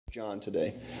John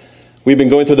today. We've been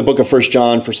going through the book of First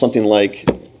John for something like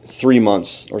 3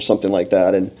 months or something like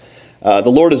that. And the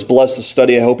Lord has blessed the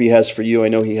study. I hope he has for you. I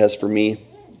know he has for me.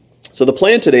 So the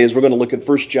plan today is we're going to look at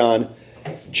First John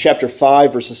chapter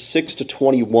 5, verses 6 to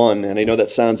 21. And I know that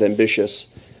sounds ambitious,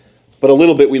 but a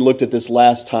little bit we looked at this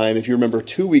last time. If you remember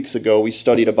 2 weeks ago, we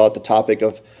studied about the topic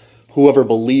of whoever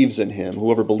believes in him,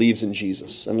 whoever believes in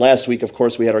Jesus. And last week, of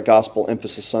course, we had our Gospel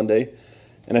Emphasis Sunday.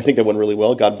 And I think that went really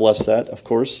well. God bless that, of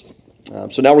course.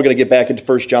 So now we're going to get back into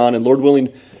 1 John, and Lord willing,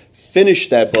 finish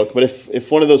that book. But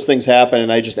if one of those things happen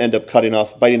and I just end up biting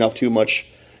off too much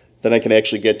that I can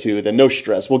actually get to, then no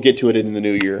stress. We'll get to it in the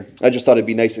new year. I just thought it'd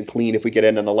be nice and clean if we could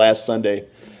end on the last Sunday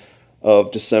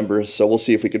of December. So we'll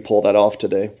see if we could pull that off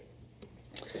today.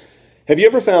 Have you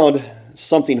ever found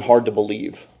something hard to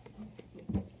believe?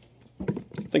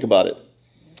 Think about it.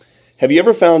 Have you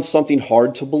ever found something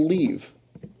hard to believe?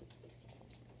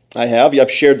 I have. I've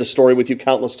shared the story with you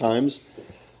countless times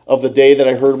of the day that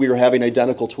I heard we were having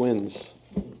identical twins.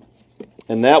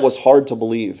 And that was hard to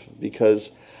believe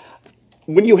because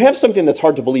when you have something that's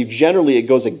hard to believe, generally it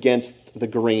goes against the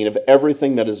grain of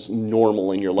everything that is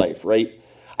normal in your life, right?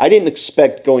 I didn't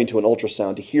expect going to an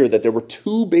ultrasound to hear that there were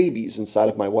 2 babies inside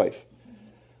of my wife.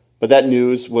 But that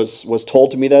news was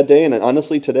told to me that day, and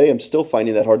honestly today I'm still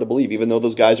finding that hard to believe, even though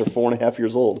those guys are 4.5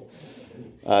 years old.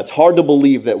 It's hard to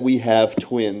believe that we have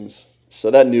twins. So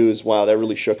that news, wow, that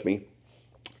really shook me.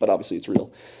 But obviously it's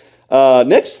real.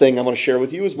 Next thing I'm going to share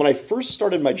with you is when I first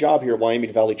started my job here at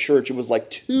Wyoming Valley Church, it was like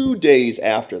 2 days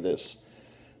after this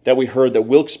that we heard that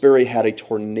Wilkes-Barre had a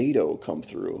tornado come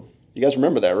through. You guys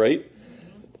remember that, right?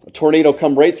 A tornado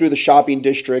come right through the shopping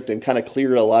district and kind of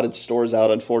cleared a lot of stores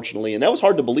out, unfortunately. And that was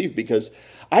hard to believe because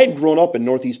I had grown up in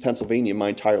Northeast Pennsylvania my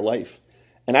entire life.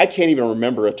 And I can't even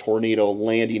remember a tornado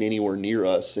landing anywhere near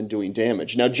us and doing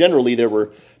damage. Now, generally, there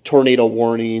were tornado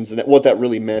warnings, and what that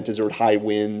really meant is there were high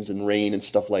winds and rain and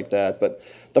stuff like that. But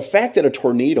the fact that a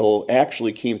tornado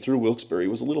actually came through Wilkes-Barre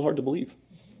was a little hard to believe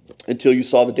until you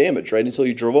saw the damage, right? Until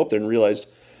you drove up there and realized,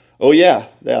 oh, yeah,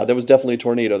 there was definitely a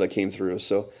tornado that came through.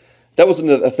 So that was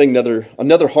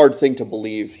another hard thing to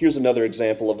believe. Here's another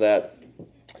example of that.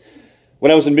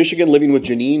 When I was in Michigan living with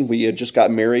Janine, we had just got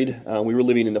married. We were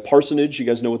living in the parsonage. You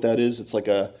guys know what that is? It's like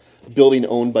a building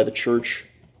owned by the church.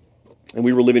 And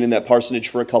we were living in that parsonage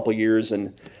for a couple years.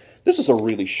 And this is a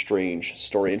really strange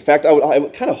story. In fact, I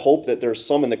would kind of hope that there's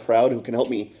some in the crowd who can help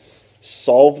me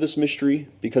solve this mystery,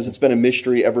 because it's been a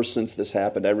mystery ever since this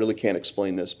happened. I really can't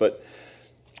explain this. But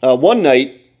one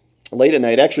night, late at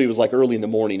night, actually it was like early in the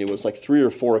morning. It was like 3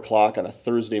 or 4 o'clock on a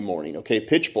Thursday morning. Okay,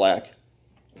 pitch black.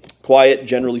 Quiet,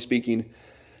 generally speaking.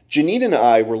 Janine and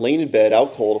I were laying in bed,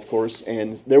 out cold, of course,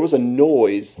 and there was a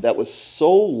noise that was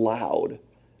so loud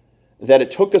that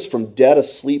it took us from dead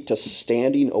asleep to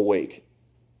standing awake.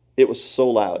 It was so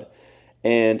loud.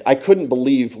 And I couldn't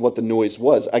believe what the noise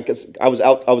was. I guess I was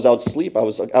out asleep, I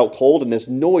was out cold, and this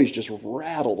noise just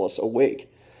rattled us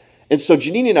awake. And so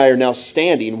Janine and I are now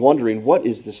standing, wondering, what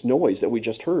is this noise that we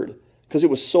just heard? Because it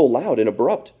was so loud and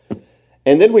abrupt.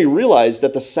 And then we realized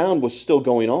that the sound was still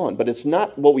going on, but it's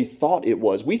not what we thought it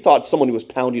was. We thought someone was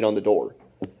pounding on the door,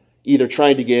 either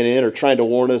trying to get in or trying to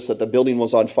warn us that the building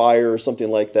was on fire or something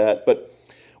like that. But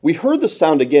we heard the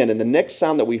sound again, and the next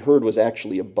sound that we heard was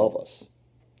actually above us.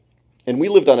 And we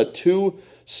lived on a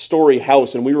 2-story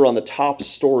house, and we were on the top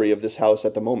story of this house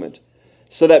at the moment.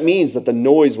 So that means that the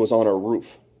noise was on our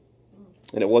roof.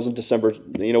 And it wasn't December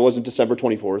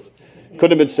 24th.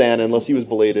 Couldn't have been Santa unless he was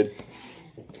belated.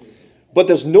 But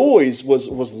this noise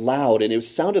was loud, and it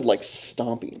sounded like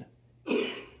stomping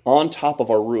on top of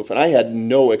our roof. And I had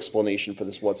no explanation for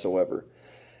this whatsoever.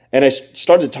 And I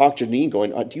started to talk to Janine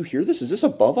going, do you hear this? Is this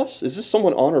above us? Is this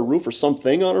someone on our roof or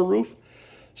something on our roof?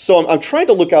 So I'm trying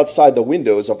to look outside the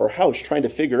windows of our house, trying to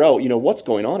figure out, what's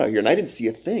going on out here. And I didn't see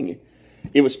a thing.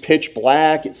 It was pitch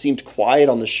black. It seemed quiet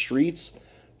on the streets.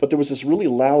 But there was this really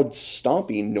loud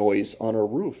stomping noise on our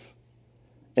roof.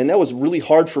 And that was really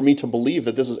hard for me to believe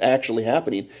that this was actually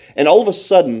happening. And all of a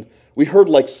sudden, we heard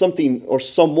like something or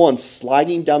someone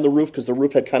sliding down the roof because the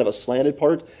roof had kind of a slanted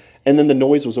part. And then the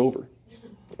noise was over.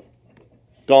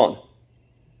 Gone.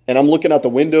 And I'm looking out the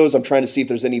windows. I'm trying to see if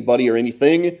there's anybody or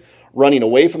anything running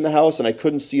away from the house. And I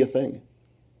couldn't see a thing.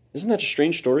 Isn't that a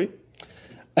strange story?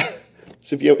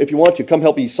 So if you want to, come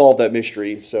help me solve that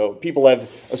mystery. So people have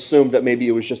assumed that maybe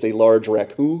it was just a large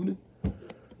raccoon.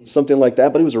 Something like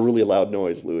that, but it was a really loud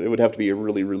noise, Lou. It would have to be a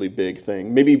really, really big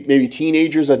thing. Maybe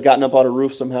teenagers had gotten up on a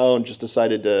roof somehow and just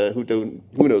decided to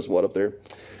who knows what up there.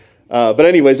 But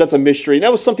anyways, that's a mystery. And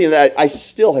that was something that I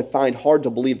still find hard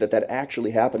to believe that actually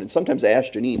happened. And sometimes I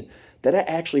ask Janine, did that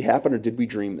actually happen or did we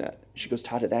dream that? She goes,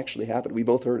 Todd, it actually happened. We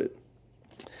both heard it.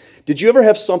 Did you ever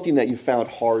have something that you found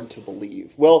hard to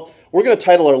believe? Well, we're going to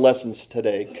title our lessons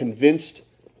today, Convinced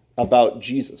About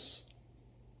Jesus.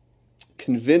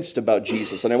 Convinced about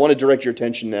Jesus. And I want to direct your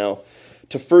attention now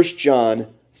to 1 John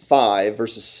 5,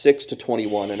 verses 6 to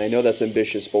 21. And I know that's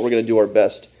ambitious, but we're going to do our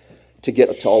best to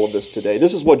get to all of this today.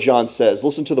 This is what John says.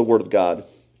 Listen to the word of God.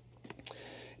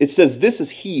 It says, "This is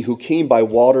he who came by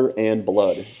water and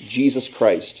blood, Jesus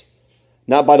Christ.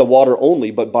 Not by the water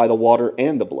only, but by the water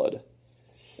and the blood.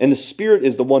 And the Spirit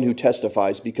is the one who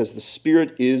testifies, because the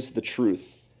Spirit is the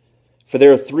truth. For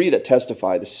there are three that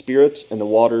testify, the Spirit and the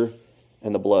water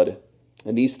and the blood.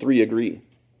 And these three agree.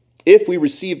 If we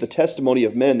receive the testimony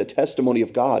of men, the testimony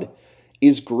of God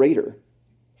is greater.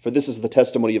 For this is the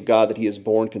testimony of God that he is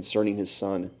born concerning his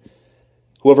Son.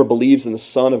 Whoever believes in the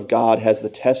Son of God has the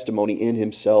testimony in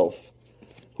himself.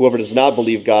 Whoever does not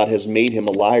believe God has made him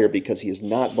a liar, because he has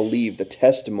not believed the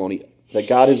testimony that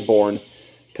God has borne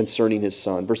concerning his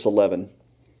Son." Verse 11.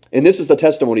 "And this is the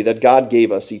testimony that God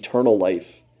gave us, eternal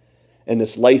life, and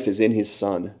this life is in his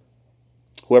Son.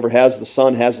 Whoever has the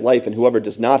Son has life, and whoever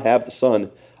does not have the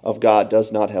Son of God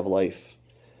does not have life.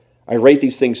 I write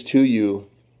these things to you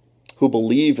who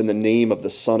believe in the name of the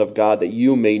Son of God, that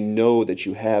you may know that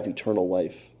you have eternal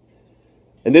life.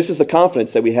 And this is the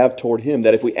confidence that we have toward him,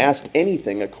 that if we ask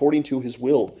anything according to his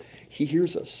will, he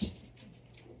hears us.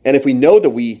 And if we know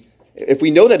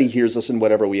that he hears us in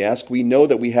whatever we ask, we know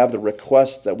that we have the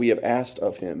requests that we have asked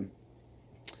of him.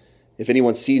 If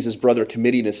anyone sees his brother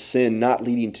committing a sin not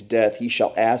leading to death, he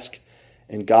shall ask,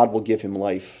 and God will give him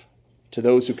life. To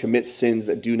those who commit sins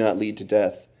that do not lead to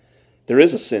death, there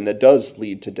is a sin that does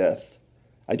lead to death.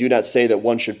 I do not say that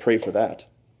one should pray for that.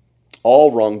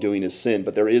 All wrongdoing is sin,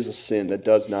 but there is a sin that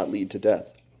does not lead to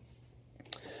death.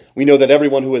 We know that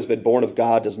everyone who has been born of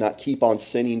God does not keep on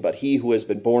sinning, but he who has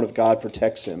been born of God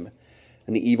protects him,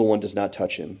 and the evil one does not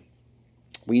touch him.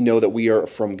 We know that we are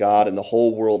from God, and the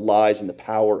whole world lies in the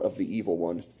power of the evil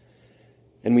one.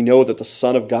 And we know that the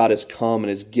Son of God has come and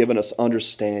has given us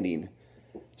understanding,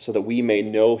 so that we may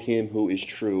know him who is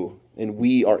true, and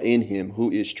we are in him who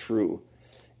is true,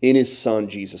 in his Son,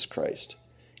 Jesus Christ.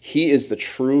 He is the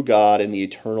true God and the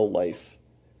eternal life.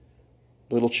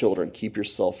 Little children, keep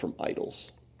yourself from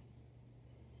idols."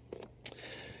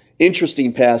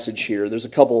 Interesting passage here. There's a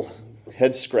couple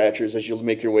head scratchers as you'll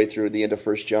make your way through the end of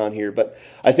 1 John here, but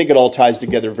I think it all ties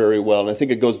together very well, and I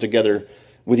think it goes together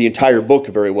with the entire book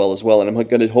very well as well, and I'm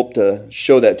going to hope to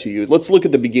show that to you. Let's look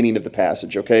at the beginning of the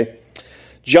passage, okay?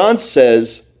 John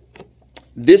says,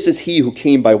 "This is he who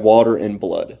came by water and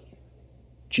blood,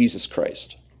 Jesus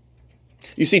Christ."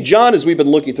 You see, John, as we've been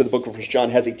looking through the book of 1 John,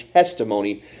 has a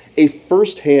testimony, a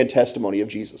first-hand testimony of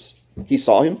Jesus. He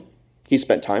saw him. He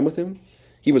spent time with him.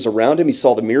 He was around him. He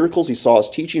saw the miracles. He saw his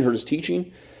teaching, heard his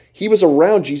teaching. He was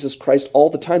around Jesus Christ all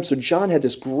the time. So John had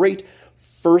this great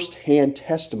first-hand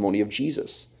testimony of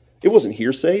Jesus. It wasn't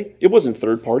hearsay. It wasn't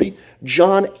third party.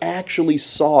 John actually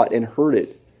saw it and heard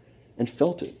it and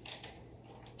felt it.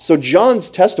 So John's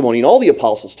testimony and all the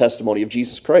apostles' testimony of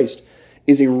Jesus Christ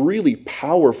is a really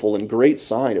powerful and great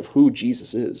sign of who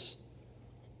Jesus is.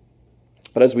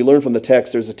 But as we learn from the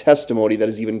text, there's a testimony that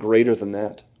is even greater than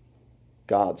that.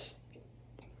 God's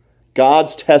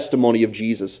testimony of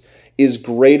Jesus is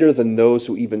greater than those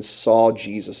who even saw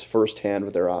Jesus firsthand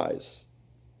with their eyes.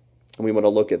 And we want to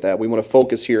look at that. We want to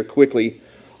focus here quickly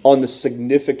on the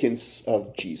significance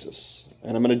of Jesus.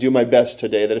 And I'm going to do my best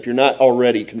today that if you're not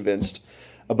already convinced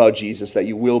about Jesus, that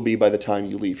you will be by the time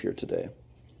you leave here today.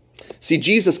 See,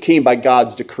 Jesus came by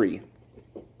God's decree.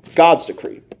 God's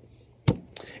decree.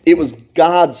 It was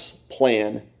God's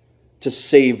plan to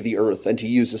save the earth and to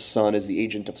use his Son as the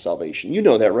agent of salvation. You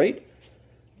know that, right?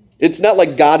 It's not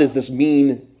like God is this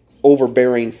mean,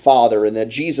 overbearing father and that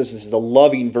Jesus is the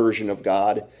loving version of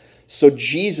God. So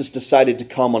Jesus decided to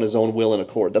come on his own will and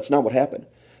accord. That's not what happened.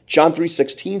 John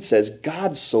 3:16 says,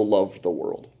 God so loved the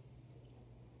world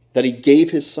that he gave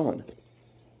his Son.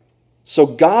 So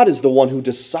God is the one who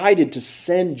decided to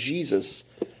send Jesus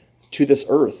to this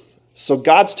earth. So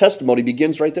God's testimony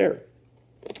begins right there.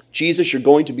 Jesus, you're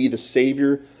going to be the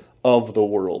Savior of the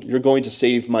world. You're going to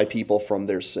save my people from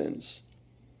their sins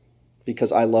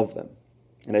because I love them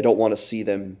and I don't want to see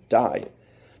them die.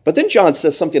 But then John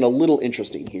says something a little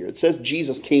interesting here. It says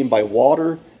Jesus came by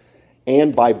water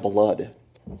and by blood.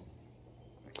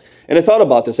 And I thought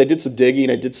about this. I did some digging,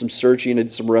 I did some searching, I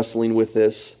did some wrestling with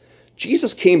this.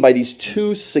 Jesus came by these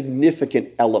two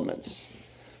significant elements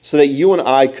so that you and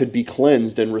I could be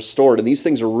cleansed and restored. And these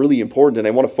things are really important, and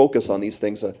I want to focus on these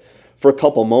things for a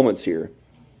couple moments here.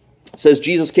 It says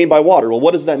Jesus came by water. Well,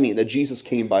 what does that mean, that Jesus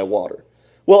came by water?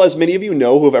 Well, as many of you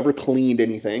know who have ever cleaned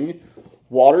anything,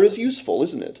 water is useful,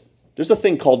 isn't it? There's a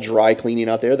thing called dry cleaning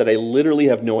out there that I literally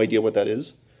have no idea what that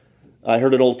is. I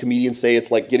heard an old comedian say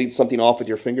it's like getting something off with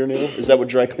your fingernail. Is that what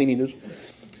dry cleaning is?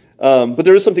 But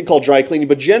there is something called dry cleaning.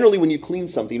 But generally, when you clean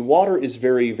something, water is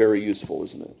very, very useful,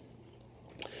 isn't it?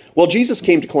 Well, Jesus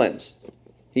came to cleanse.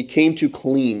 He came to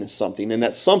clean something, and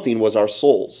that something was our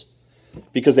souls,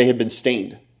 because they had been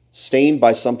stained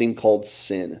by something called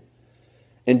sin.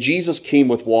 And Jesus came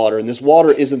with water, and this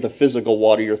water isn't the physical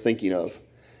water you're thinking of.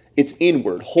 It's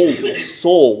inward, holy,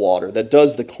 soul water that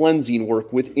does the cleansing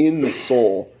work within the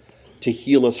soul to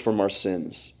heal us from our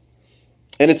sins.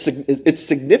 And it's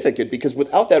significant because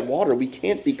without that water, we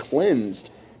can't be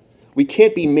cleansed. We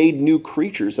can't be made new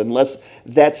creatures unless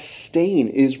that stain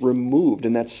is removed,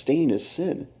 and that stain is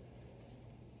sin.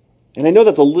 And I know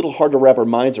that's a little hard to wrap our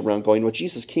minds around, going, well,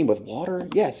 Jesus came with water?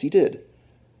 Yes, he did.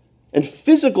 And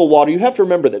physical water, you have to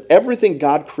remember that everything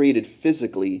God created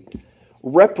physically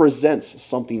represents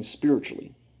something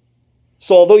spiritually.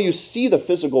 So although you see the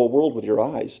physical world with your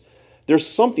eyes, there's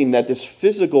something that this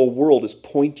physical world is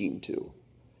pointing to.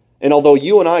 And although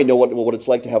you and I know what it's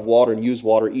like to have water and use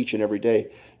water each and every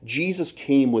day, Jesus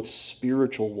came with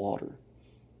spiritual water.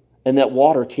 And that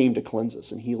water came to cleanse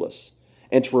us and heal us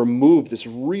and to remove this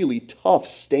really tough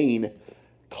stain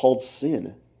called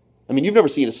sin. I mean, you've never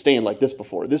seen a stain like this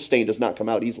before. This stain does not come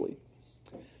out easily.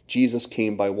 Jesus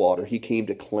came by water. He came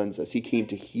to cleanse us. He came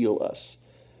to heal us.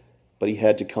 But he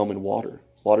had to come in water.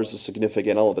 Water is a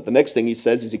significant element. The next thing he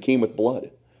says is he came with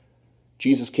blood.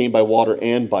 Jesus came by water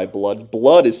and by blood.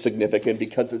 Blood is significant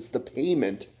because it's the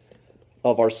payment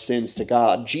of our sins to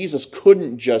God. Jesus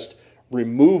couldn't just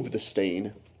remove the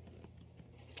stain.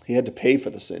 He had to pay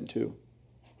for the sin too.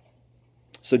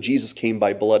 So Jesus came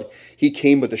by blood. He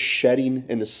came with the shedding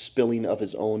and the spilling of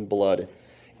his own blood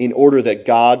in order that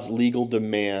God's legal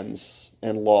demands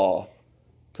and law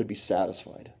could be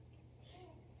satisfied.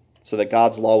 So that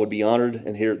God's law would be honored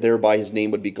and thereby his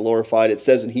name would be glorified. It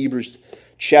says in Hebrews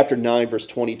chapter 9, verse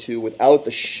 22, without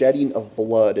the shedding of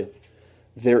blood,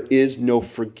 there is no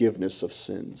forgiveness of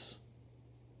sins.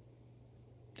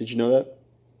 Did you know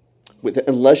that?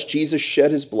 Unless Jesus shed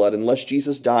his blood, unless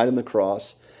Jesus died on the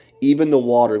cross, even the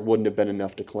water wouldn't have been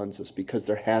enough to cleanse us because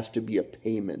there has to be a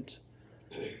payment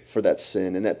for that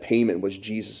sin. And that payment was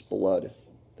Jesus' blood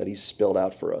that he spilled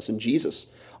out for us. And Jesus,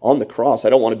 on the cross, I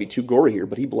don't want to be too gory here,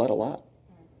 but he bled a lot.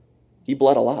 He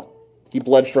bled a lot. He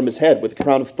bled from his head with the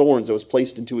crown of thorns that was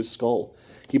placed into his skull.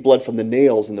 He bled from the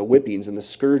nails and the whippings and the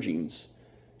scourgings.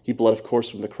 He bled, of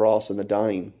course, from the cross and the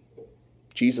dying.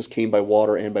 Jesus came by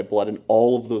water and by blood, and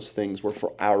all of those things were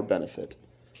for our benefit,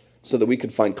 so that we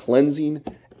could find cleansing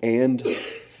and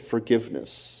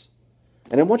forgiveness.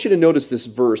 And I want you to notice this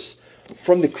verse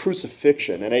from the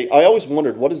crucifixion. And I always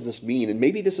wondered, what does this mean? And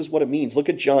maybe this is what it means. Look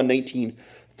at John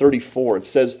 19:34. It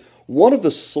says, one of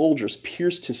the soldiers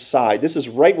pierced his side. This is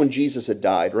right when Jesus had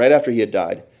died, right after he had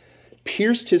died.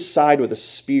 Pierced his side with a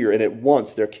spear, and at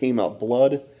once there came out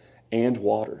blood and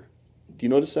water. Do you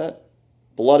notice that?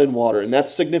 Blood and water. And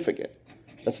that's significant.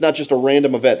 That's not just a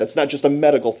random event. That's not just a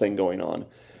medical thing going on.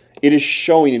 It is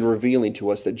showing and revealing to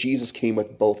us that Jesus came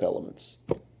with both elements.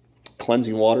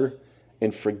 Cleansing water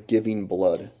and forgiving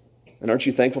blood. And aren't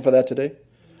you thankful for that today?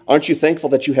 Aren't you thankful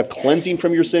that you have cleansing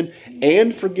from your sin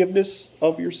and forgiveness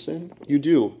of your sin? You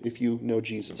do if you know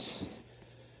Jesus.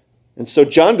 And so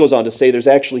John goes on to say there's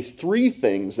actually three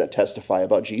things that testify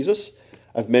about Jesus.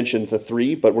 I've mentioned the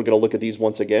three, but we're going to look at these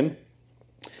once again.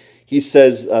 He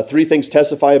says three things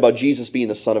testify about Jesus being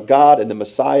the Son of God and the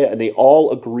Messiah, and they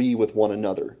all agree with one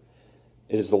another.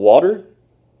 It is the water,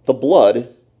 the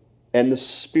blood, and the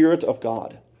Spirit of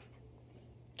God.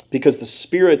 Because the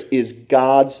Spirit is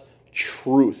God's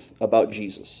truth about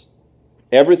Jesus.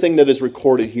 Everything that is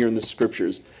recorded here in the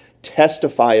Scriptures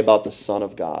testify about the Son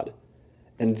of God.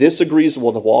 And this agrees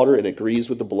with the water, it agrees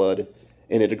with the blood,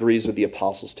 and it agrees with the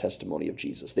apostles' testimony of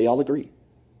Jesus. They all agree.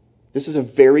 This is a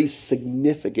very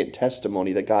significant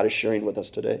testimony that God is sharing with us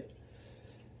today.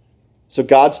 So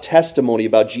God's testimony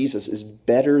about Jesus is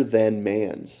better than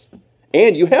man's.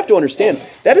 And you have to understand,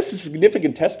 that is a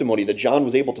significant testimony that John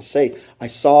was able to say, I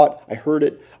saw it, I heard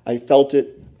it, I felt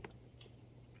it,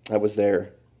 I was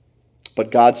there.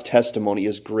 But God's testimony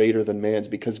is greater than man's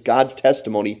because God's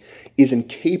testimony is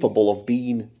incapable of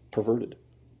being perverted.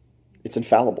 It's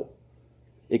infallible.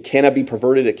 It cannot be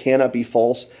perverted. It cannot be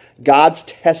false. God's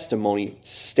testimony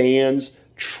stands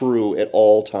true at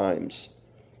all times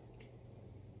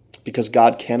because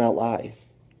God cannot lie.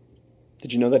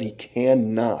 Did you know that? He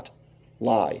cannot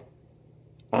lie.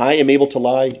 I am able to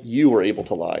lie. You are able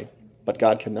to lie, but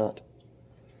God cannot.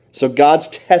 So God's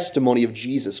testimony of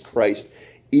Jesus Christ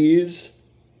is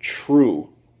true.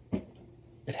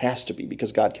 It has to be,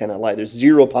 because God cannot lie. There's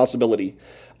zero possibility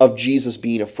of Jesus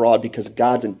being a fraud, because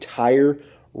God's entire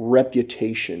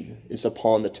reputation is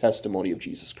upon the testimony of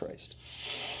Jesus Christ.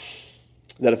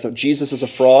 That if Jesus is a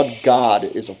fraud, God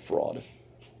is a fraud.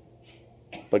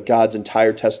 But God's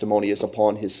entire testimony is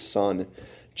upon his Son,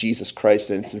 Jesus Christ,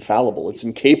 and it's infallible. It's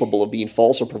incapable of being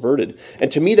false or perverted. And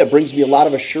to me, that brings me a lot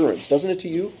of assurance, doesn't it to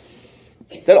you?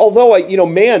 That although,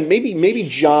 maybe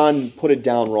John put it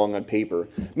down wrong on paper.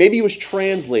 Maybe it was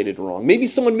translated wrong. Maybe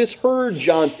someone misheard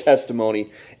John's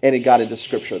testimony and it got into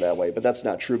Scripture that way. But that's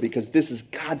not true, because this is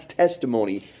God's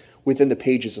testimony within the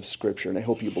pages of Scripture, and I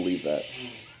hope you believe that.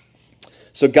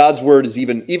 So God's word is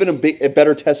even a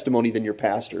better testimony than your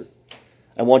pastor.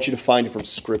 I want you to find it from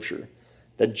Scripture,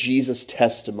 that Jesus'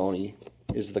 testimony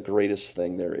is the greatest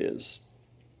thing there is.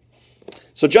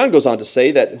 So John goes on to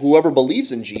say that whoever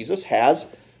believes in Jesus has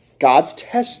God's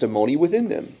testimony within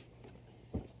them.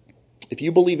 If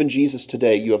you believe in Jesus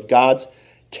today, you have God's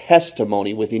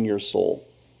testimony within your soul.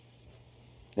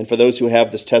 And for those who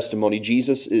have this testimony,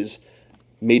 Jesus is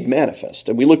made manifest.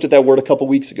 And we looked at that word a couple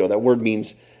weeks ago. That word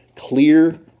means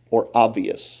clear or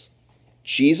obvious.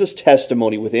 Jesus'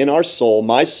 testimony within our soul,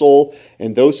 my soul,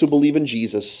 and those who believe in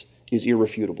Jesus is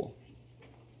irrefutable.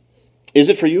 Is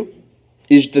it for you?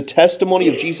 Is the testimony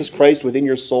of Jesus Christ within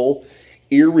your soul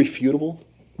irrefutable?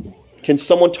 Can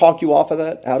someone talk you out of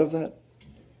that?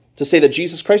 To say that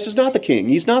Jesus Christ is not the King,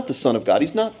 he's not the Son of God,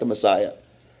 he's not the Messiah.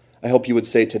 I hope you would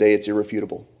say today it's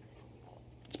irrefutable.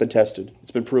 It's been tested.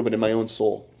 It's been proven in my own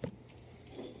soul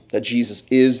that Jesus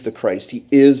is the Christ. He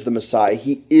is the Messiah.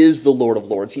 He is the Lord of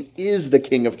Lords. He is the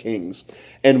King of Kings.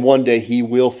 And one day he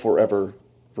will forever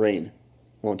reign,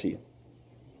 won't he?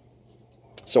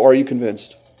 So are you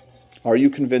convinced? Are you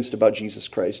convinced about Jesus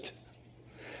Christ?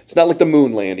 It's not like the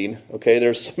moon landing, okay?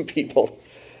 There's some people,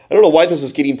 I don't know why this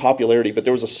is getting popularity, but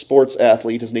there was a sports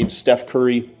athlete, his name's Steph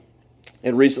Curry,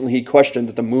 and recently he questioned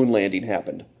that the moon landing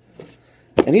happened.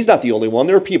 And he's not the only one.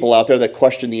 There are people out there that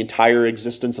question the entire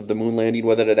existence of the moon landing,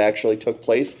 whether it actually took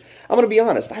place. I'm going to be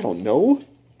honest, I don't know.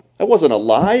 I wasn't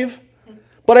alive.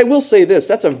 But I will say this,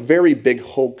 that's a very big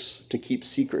hoax to keep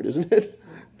secret, isn't it?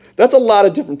 That's a lot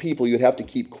of different people you'd have to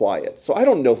keep quiet. So I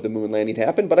don't know if the moon landing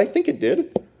happened, but I think it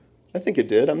did. I think it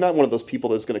did. I'm not one of those people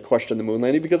that's going to question the moon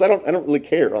landing, because I don't really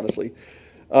care, honestly.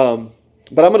 But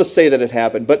I'm going to say that it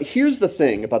happened. But here's the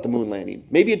thing about the moon landing.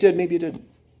 Maybe it did, maybe it didn't.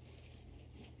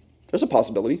 There's a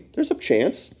possibility. There's a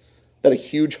chance that a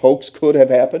huge hoax could have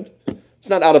happened. It's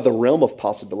not out of the realm of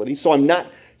possibility. So I'm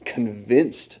not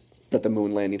convinced that the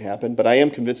moon landing happened, but I am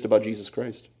convinced about Jesus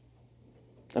Christ.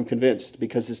 I'm convinced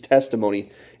because his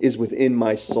testimony is within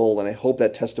my soul, and I hope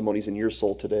that testimony is in your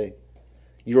soul today.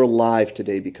 You're alive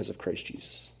today because of Christ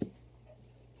Jesus.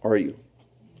 Are you?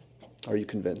 Are you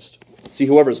convinced? See,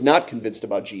 whoever is not convinced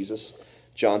about Jesus,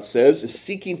 John says, is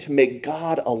seeking to make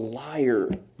God a liar.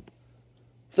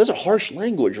 That's a harsh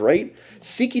language, right?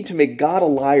 Seeking to make God a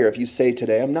liar if you say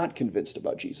today, I'm not convinced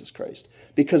about Jesus Christ,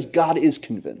 because God is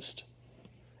convinced.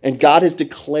 And God has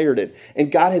declared it,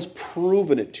 and God has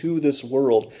proven it to this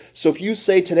world. So if you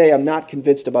say today, I'm not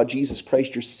convinced about Jesus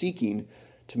Christ, you're seeking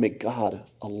to make God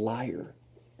a liar.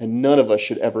 And none of us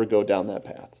should ever go down that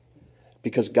path,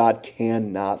 because God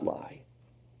cannot lie.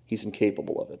 He's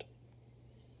incapable of it.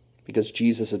 Because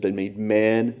Jesus has been made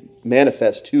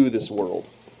manifest to this world,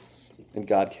 and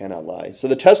God cannot lie. So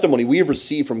the testimony we have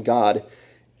received from God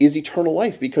is eternal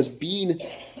life, because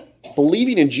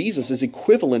believing in Jesus is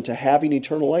equivalent to having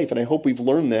eternal life. And I hope we've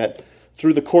learned that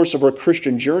through the course of our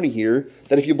Christian journey here,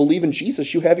 that if you believe in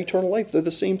Jesus, you have eternal life. They're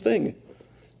the same thing.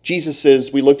 Jesus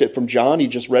says, we looked at from John, he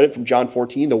just read it from John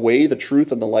 14, the way, the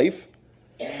truth, and the life.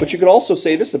 But you could also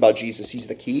say this about Jesus. He's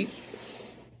the key,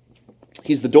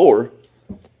 he's the door,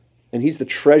 and he's the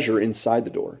treasure inside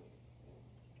the door.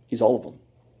 He's all of them.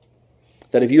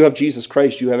 That if you have Jesus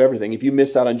Christ, you have everything. If you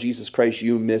miss out on Jesus Christ,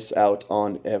 you miss out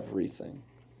on everything.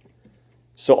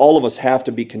 So all of us have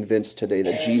to be convinced today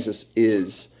that Jesus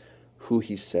is who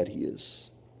he said he is.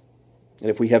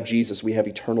 And if we have Jesus, we have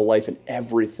eternal life and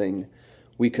everything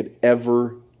we could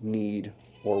ever need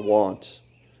or want.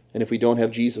 And if we don't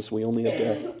have Jesus, we only have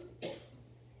death.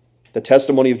 The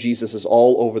testimony of Jesus is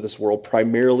all over this world,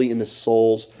 primarily in the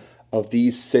souls of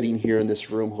these sitting here in this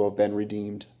room who have been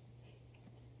redeemed.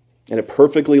 And it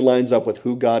perfectly lines up with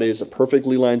who God is. It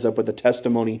perfectly lines up with the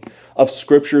testimony of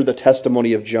Scripture, the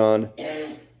testimony of John,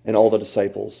 and all the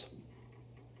disciples.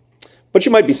 But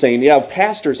you might be saying, yeah,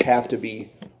 pastors have to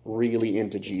be really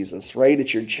into Jesus, right?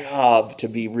 It's your job to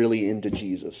be really into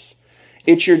Jesus.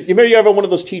 You remember you ever one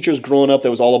of those teachers growing up that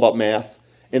was all about math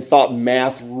and thought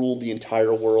math ruled the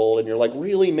entire world? And you're like,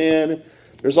 really, man?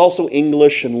 There's also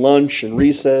English and lunch and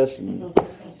recess and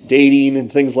dating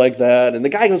and things like that. And the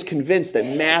guy was convinced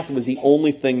that math was the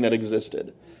only thing that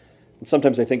existed. And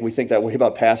sometimes I think we think that way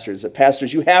about pastors, that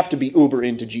pastors, you have to be uber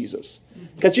into Jesus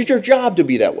because it's your job to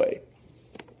be that way.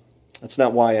 That's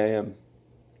not why I am.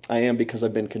 I am because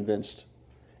I've been convinced.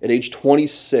 At age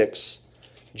 26,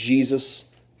 Jesus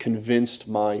convinced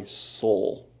my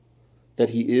soul that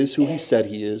he is who he said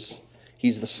he is.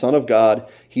 He's the Son of God.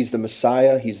 He's the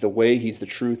Messiah. He's the way. He's the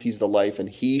truth. He's the life. And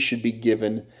he should be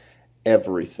given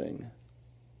everything.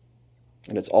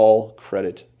 And it's all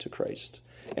credit to Christ.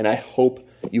 And I hope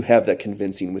you have that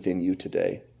convincing within you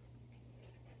today.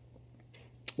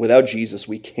 Without Jesus,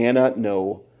 we cannot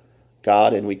know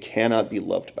God and we cannot be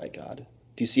loved by God.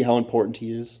 Do you see how important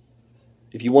he is?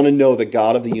 If you want to know the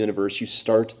God of the universe, you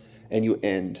start and you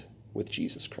end with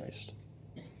Jesus Christ.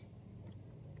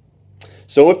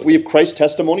 So if we have Christ's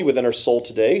testimony within our soul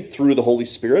today through the Holy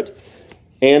Spirit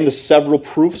and the several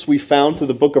proofs we found through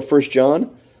the book of 1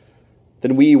 John,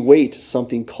 then we await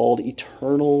something called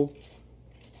eternal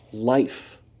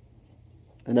life.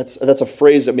 And that's a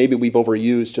phrase that maybe we've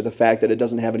overused to the fact that it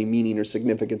doesn't have any meaning or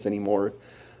significance anymore,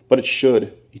 but it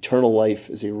should. Eternal life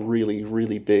is a really,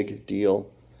 really big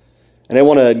deal. And I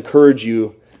want to encourage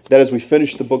you that as we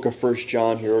finish the book of 1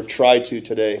 John here, or try to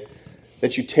today,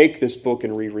 that you take this book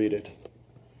and reread it.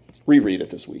 Reread it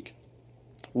this week.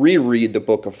 Reread the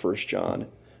book of 1 John.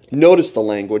 Notice the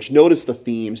language. Notice the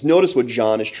themes. Notice what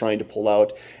John is trying to pull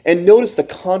out. And notice the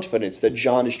confidence that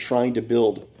John is trying to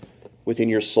build within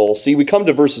your soul. See, we come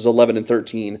to verses 11 and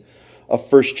 13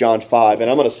 of 1 John 5.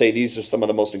 And I'm going to say these are some of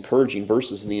the most encouraging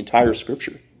verses in the entire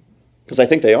Scripture. Because I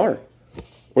think they are.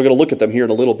 We're going to look at them here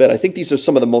in a little bit. I think these are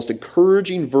some of the most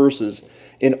encouraging verses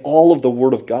in all of the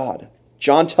Word of God.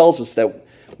 John tells us that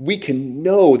we can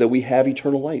know that we have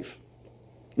eternal life.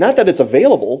 Not that it's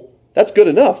available, that's good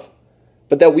enough,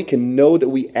 but that we can know that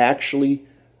we actually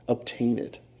obtain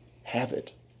it, have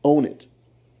it, own it,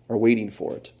 are waiting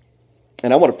for it.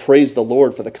 And I want to praise the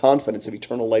Lord for the confidence of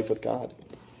eternal life with God.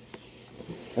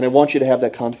 And I want you to have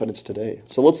that confidence today.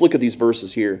 So let's look at these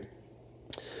verses here.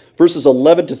 Verses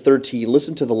 11 to 13,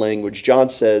 listen to the language. John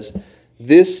says,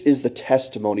 "This is the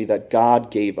testimony that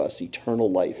God gave us,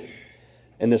 eternal life.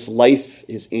 And this life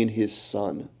is in his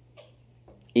Son."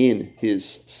 In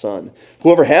his Son.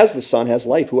 Whoever has the Son has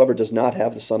life. Whoever does not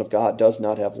have the Son of God does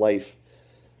not have life.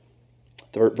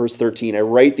 Verse 13, "I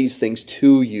write these things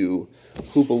to you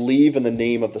who believe in the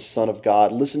name of the Son of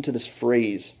God." Listen to this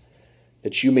phrase,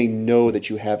 "that you may know that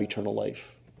you have eternal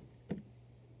life."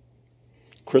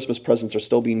 Christmas presents are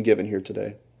still being given here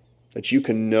today, that you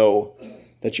can know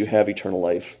that you have eternal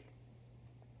life.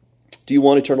 Do you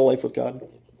want eternal life with God?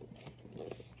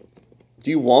 Do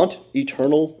you want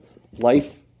eternal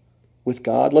life with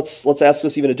God? Let's ask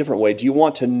this even a different way. Do you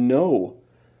want to know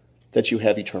that you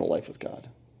have eternal life with God?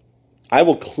 I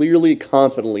will clearly,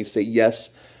 confidently say yes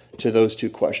to those two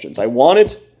questions. I want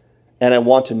it, and I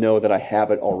want to know that I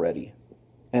have it already.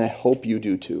 And I hope you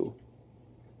do too.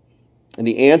 And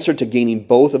the answer to gaining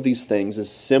both of these things is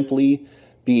simply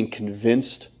being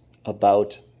convinced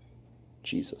about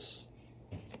Jesus.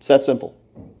 It's that simple.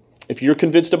 If you're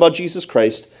convinced about Jesus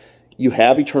Christ, you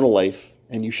have eternal life,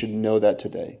 and you should know that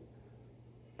today.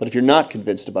 But if you're not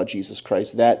convinced about Jesus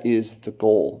Christ, that is the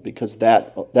goal, because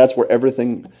that's where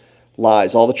everything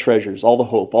lies. All the treasures, all the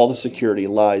hope, all the security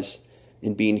lies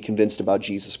in being convinced about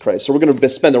Jesus Christ. So we're going to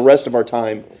spend the rest of our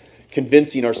time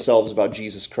convincing ourselves about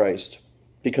Jesus Christ,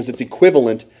 because it's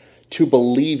equivalent to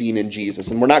believing in Jesus.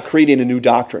 And we're not creating a new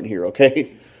doctrine here,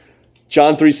 okay?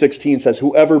 John 3:16 says,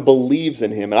 "Whoever believes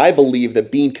in him," and I believe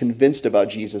that being convinced about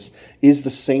Jesus is the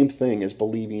same thing as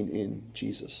believing in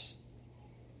Jesus.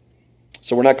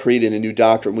 So we're not creating a new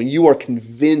doctrine. When you are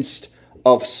convinced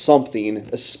of something,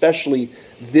 especially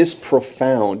this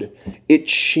profound, it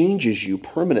changes you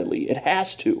permanently. It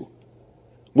has to.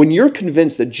 When you're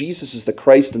convinced that Jesus is the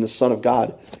Christ and the Son of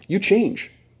God, you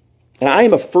change. And I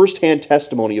am a firsthand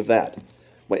testimony of that.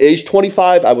 When age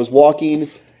 25, I was walking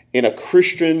in a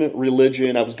Christian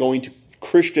religion. I was going to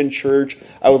Christian church.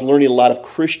 I was learning a lot of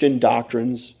Christian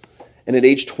doctrines. And at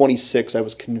age 26, I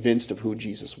was convinced of who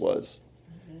Jesus was.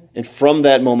 And from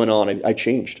that moment on, I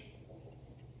changed.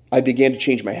 I began to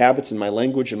change my habits and my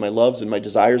language and my loves and my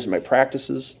desires and my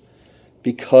practices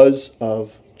because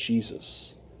of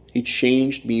Jesus. He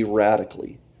changed me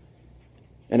radically.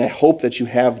 And I hope that you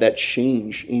have that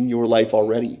change in your life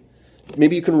already.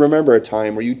 Maybe you can remember a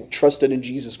time where you trusted in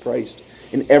Jesus Christ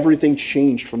and everything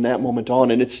changed from that moment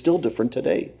on, and it's still different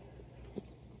today.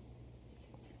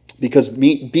 Because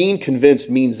being convinced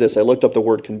means this. I looked up the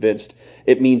word convinced.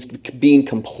 It means being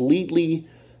completely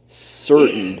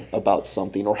certain about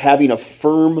something or having a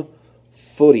firm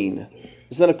footing.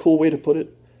 Isn't that a cool way to put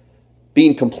it?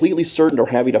 Being completely certain or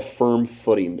having a firm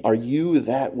footing. Are you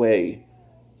that way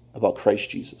about Christ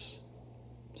Jesus?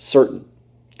 Certain.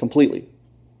 Completely.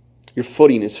 Your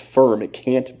footing is firm. It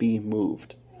can't be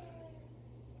moved.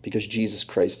 Because Jesus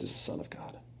Christ is the Son of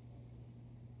God.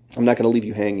 I'm not going to leave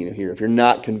you hanging here. If you're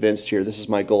not convinced here, this is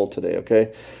my goal today,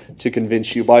 okay? To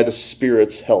convince you by the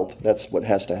Spirit's help. That's what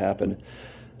has to happen.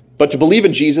 But to believe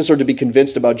in Jesus or to be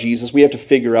convinced about Jesus, we have to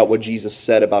figure out what Jesus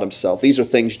said about himself. These are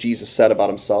things Jesus said about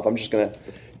himself. I'm just going to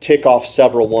tick off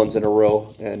several ones in a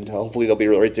row, and hopefully they'll be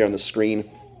right there on the screen.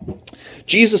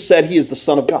 Jesus said he is the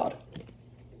Son of God.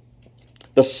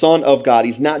 The Son of God.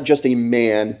 He's not just a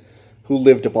man who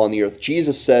lived upon the earth.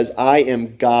 Jesus says, I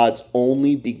am God's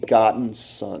only begotten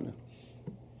Son.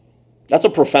 That's a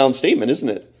profound statement, isn't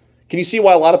it? Can you see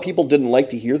why a lot of people didn't like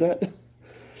to hear that?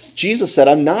 Jesus said,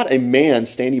 I'm not a man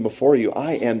standing before you.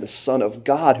 I am the Son of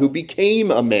God who became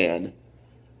a man.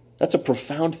 That's a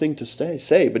profound thing to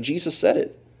say, but Jesus said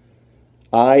it.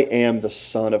 I am the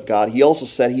Son of God. He also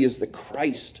said he is the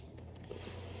Christ,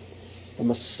 the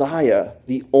Messiah,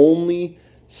 the only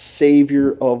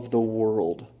Savior of the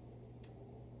world.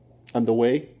 I'm the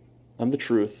way, I'm the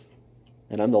truth,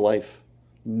 and I'm the life.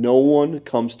 No one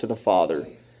comes to the Father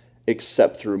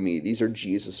except through me. These are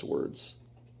Jesus' words.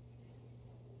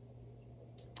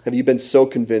 Have you been so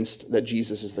convinced that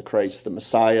Jesus is the Christ, the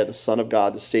Messiah, the Son of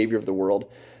God, the Savior of the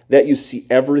world, that you see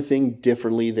everything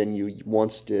differently than you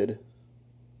once did?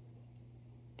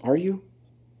 Are you?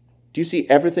 Do you see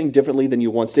everything differently than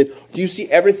you once did? Do you see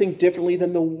everything differently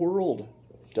than the world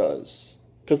does?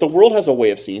 Because the world has a way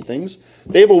of seeing things.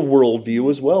 They have a worldview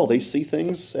as well. They see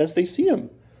things as they see them.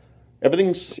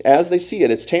 Everything's as they see it.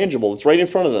 It's tangible. It's right in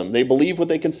front of them. They believe what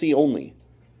they can see only.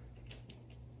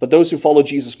 But those who follow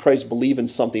Jesus Christ believe in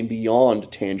something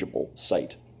beyond tangible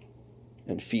sight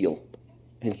and feel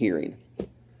and hearing.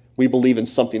 We believe in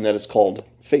something that is called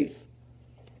faith.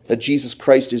 That Jesus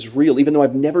Christ is real, even though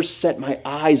I've never set my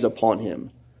eyes upon him.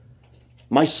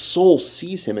 My soul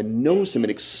sees him and knows him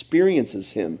and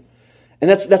experiences him. And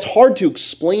that's hard to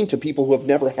explain to people who have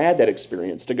never had that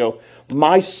experience, to go,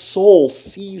 my soul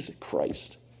sees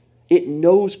Christ. It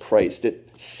knows Christ. It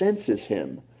senses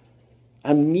him.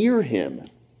 I'm near him.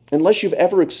 Unless you've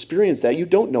ever experienced that, you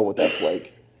don't know what that's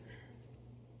like.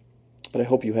 But I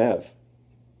hope you have.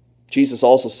 Jesus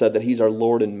also said that he's our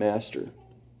Lord and Master.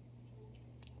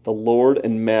 The Lord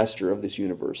and Master of this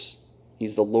universe.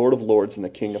 He's the Lord of Lords and the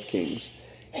King of Kings.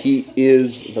 He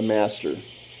is the Master.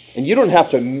 And you don't have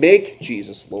to make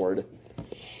Jesus Lord.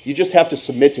 You just have to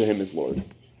submit to him as Lord.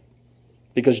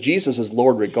 Because Jesus is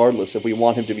Lord regardless if we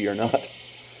want him to be or not.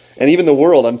 And even the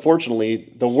world,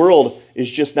 unfortunately, the world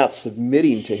is just not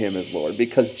submitting to him as Lord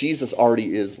because Jesus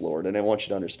already is Lord. And I want you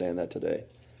to understand that today.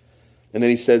 And then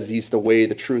he says he's the way,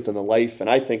 the truth, and the life. And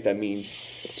I think that means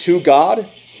to God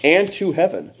and to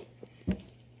heaven.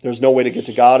 There's no way to get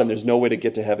to God and there's no way to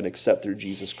get to heaven except through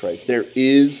Jesus Christ. There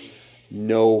is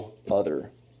no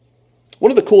other.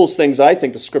 One of the coolest things I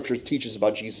think the scripture teaches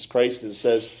about Jesus Christ is it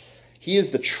says he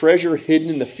is the treasure hidden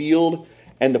in the field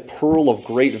and the pearl of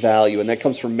great value. And that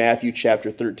comes from Matthew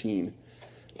chapter 13.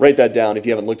 Write that down if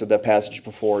you haven't looked at that passage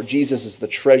before. Jesus is the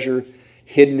treasure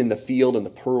hidden in the field and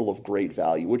the pearl of great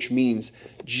value, which means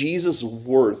Jesus'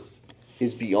 worth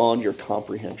is beyond your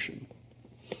comprehension.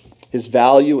 His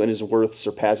value and his worth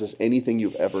surpasses anything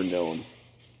you've ever known.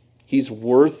 He's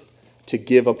worth to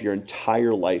give up your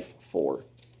entire life for.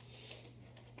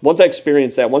 Once I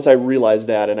experienced that, once I realized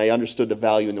that, and I understood the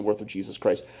value and the worth of Jesus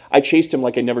Christ, I chased him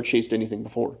like I never chased anything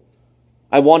before.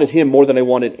 I wanted him more than I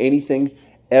wanted anything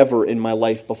ever in my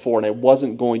life before, and I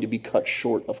wasn't going to be cut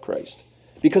short of Christ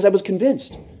because I was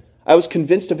convinced. I was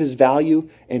convinced of his value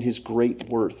and his great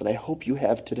worth, and I hope you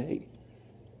have today.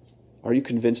 Are you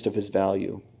convinced of his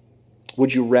value?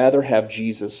 Would you rather have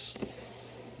Jesus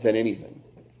than anything?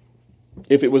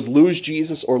 If it was lose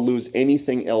Jesus or lose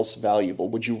anything else valuable,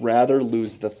 would you rather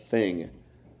lose the thing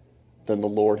than the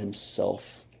Lord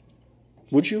himself?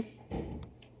 Would you?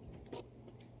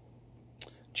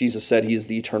 Jesus said he is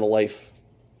the eternal life.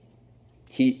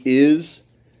 He is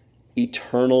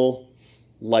eternal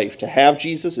life. To have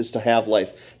Jesus is to have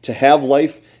life. To have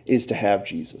life is to have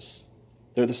Jesus.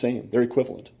 They're the same. They're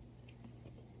equivalent.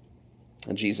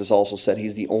 And Jesus also said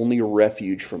he's the only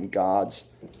refuge from God's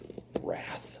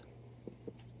wrath.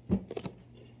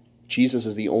 Jesus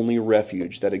is the only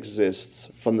refuge that exists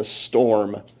from the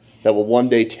storm that will one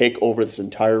day take over this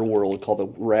entire world called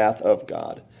the wrath of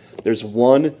God. There's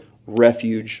one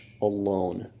refuge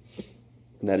alone,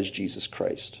 and that is Jesus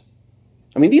Christ.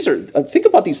 I mean, think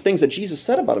about these things that Jesus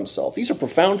said about himself. These are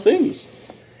profound things.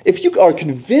 If you are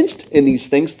convinced in these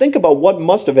things, think about what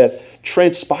must have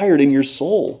transpired in your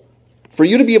soul. For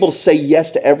you to be able to say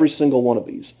yes to every single one of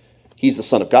these. He's the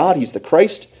Son of God. He's the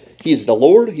Christ. He's the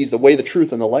Lord. He's the way, the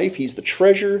truth, and the life. He's the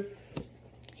treasure.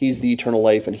 He's the eternal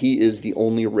life, and he is the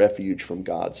only refuge from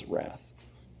God's wrath.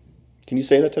 Can you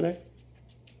say that today?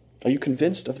 Are you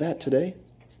convinced of that today?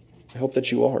 I hope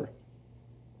that you are.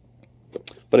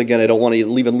 But again, I don't want to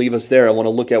even leave us there. I want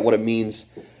to look at what it means,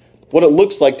 what it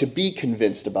looks like to be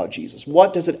convinced about Jesus.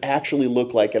 What does it actually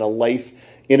look like in a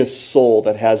life, in a soul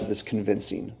that has this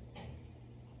convincing?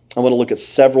 I want to look at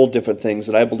several different things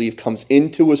that I believe comes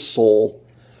into a soul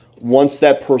once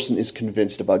that person is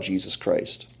convinced about Jesus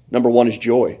Christ. Number one is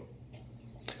joy.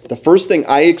 The first thing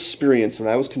I experienced when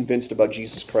I was convinced about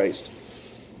Jesus Christ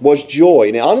was joy.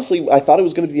 And honestly, I thought it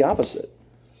was going to be the opposite.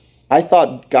 I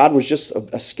thought God was just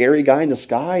a scary guy in the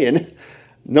sky and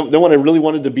no one I really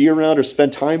wanted to be around or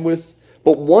spend time with.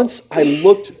 But once I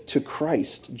looked to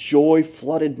Christ, joy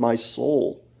flooded my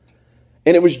soul.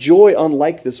 And it was joy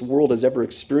unlike this world has ever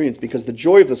experienced, because the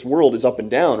joy of this world is up and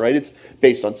down, right? It's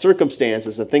based on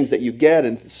circumstances and things that you get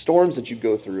and the storms that you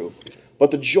go through.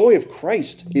 But the joy of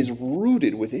Christ is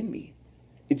rooted within me.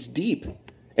 It's deep,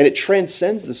 and it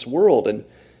transcends this world. And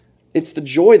it's the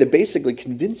joy that basically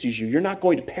convinces you you're not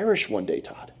going to perish one day,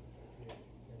 Todd.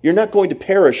 You're not going to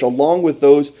perish along with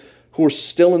those who are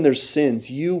still in their sins.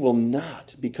 You will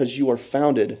not, because you are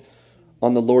founded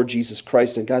on the Lord Jesus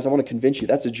Christ. And guys, I want to convince you,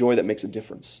 that's a joy that makes a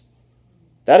difference.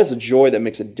 That is a joy that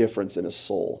makes a difference in a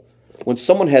soul. When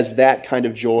someone has that kind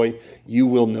of joy, you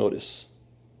will notice.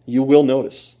 You will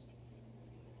notice.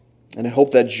 And I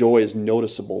hope that joy is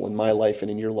noticeable in my life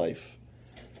and in your life,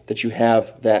 that you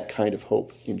have that kind of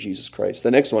hope in Jesus Christ.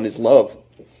 The next one is love.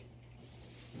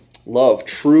 Love,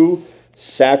 true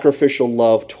sacrificial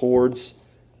love towards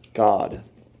God,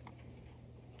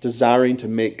 desiring to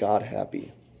make God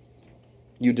happy.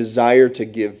 You desire to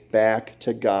give back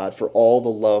to God for all the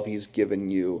love he's given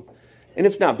you. And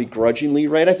it's not begrudgingly,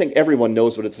 right? I think everyone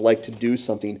knows what it's like to do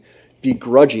something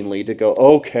begrudgingly, to go,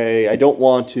 okay, I don't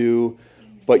want to,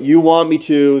 but you want me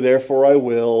to, therefore I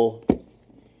will.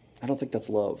 I don't think that's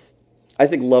love. I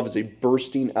think love is a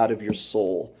bursting out of your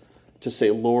soul to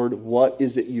say, Lord, what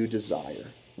is it you desire?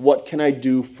 What can I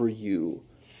do for you?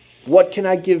 What can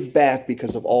I give back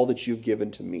because of all that you've given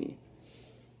to me?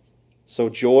 So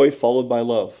joy followed by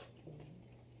love.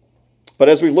 But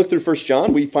as we look through 1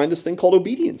 John, we find this thing called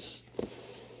obedience.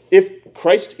 If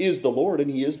Christ is the Lord, and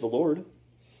he is the Lord,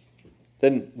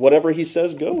 then whatever he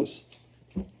says goes.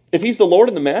 If he's the Lord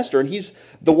and the Master, and he's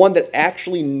the one that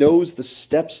actually knows the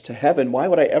steps to heaven, why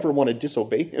would I ever want to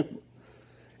disobey him?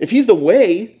 If he's the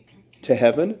way to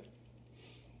heaven,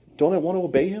 don't I want to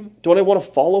obey him? Don't I want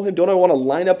to follow him? Don't I want to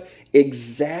line up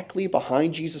exactly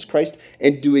behind Jesus Christ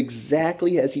and do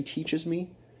exactly as he teaches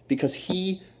me? Because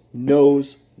he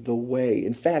knows the way.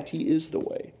 In fact, he is the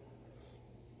way.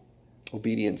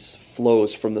 Obedience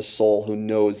flows from the soul who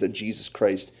knows that Jesus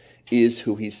Christ is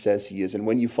who he says he is. And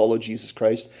when you follow Jesus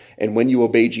Christ and when you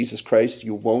obey Jesus Christ,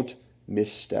 you won't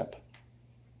misstep.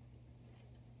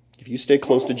 If you stay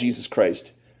close to Jesus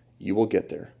Christ, you will get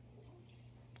there.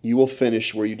 You will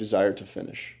finish where you desire to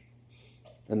finish.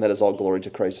 And that is all glory to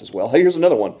Christ as well. Hey, here's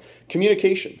another one.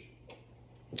 Communication.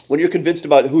 When you're convinced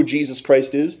about who Jesus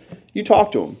Christ is, you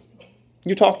talk to him.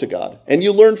 You talk to God. And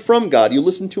you learn from God. You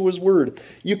listen to his word.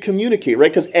 You communicate,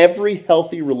 right? Because every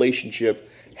healthy relationship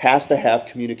has to have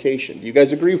communication. Do you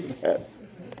guys agree with that?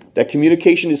 That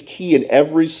communication is key in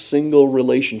every single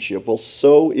relationship. Well,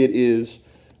 so it is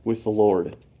with the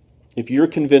Lord. If you're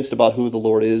convinced about who the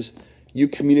Lord is, you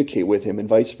communicate with him and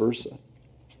vice versa.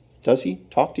 Does he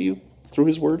talk to you through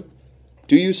his word?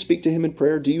 Do you speak to him in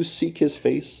prayer? Do you seek his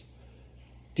face?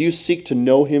 Do you seek to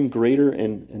know him greater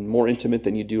and more intimate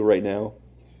than you do right now?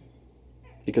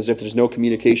 Because if there's no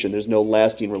communication, there's no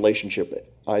lasting relationship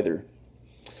either.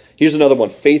 Here's another one,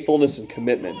 faithfulness and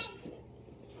commitment.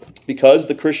 Because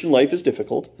the Christian life is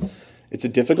difficult. It's a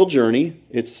difficult journey.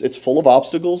 It's full of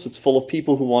obstacles. It's full of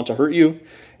people who want to hurt you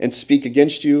and speak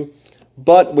against you.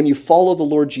 But when you follow the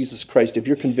Lord Jesus Christ, if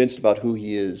you're convinced about who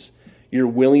he is, you're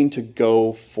willing to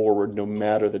go forward no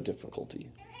matter the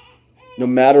difficulty, no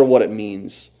matter what it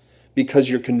means, because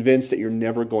you're convinced that you're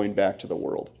never going back to the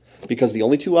world. Because the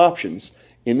only two options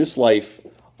in this life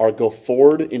are go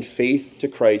forward in faith to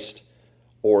Christ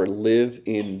or live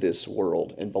in this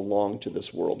world and belong to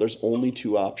this world. There's only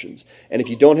two options. And if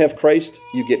you don't have Christ,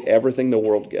 you get everything the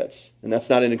world gets. And that's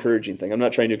not an encouraging thing. I'm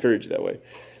not trying to encourage you that way.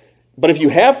 But if you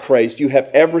have Christ, you have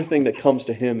everything that comes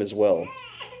to him as well.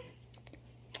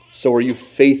 So are you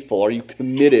faithful? Are you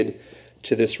committed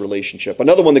to this relationship?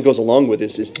 Another one that goes along with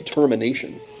this is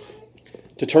determination.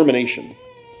 Determination.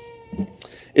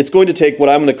 It's going to take what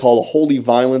I'm going to call a holy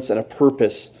violence and a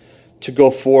purpose to go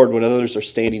forward when others are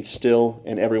standing still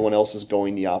and everyone else is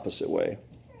going the opposite way.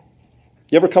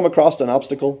 You ever come across an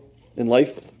obstacle in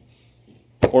life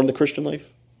or in the Christian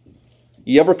life?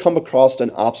 You ever come across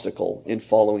an obstacle in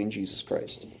following Jesus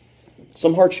Christ?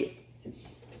 Some hardship.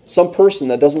 Some person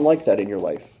that doesn't like that in your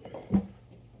life.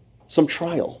 Some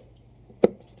trial.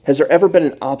 Has there ever been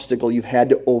an obstacle you've had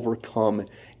to overcome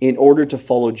in order to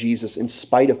follow Jesus in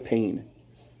spite of pain?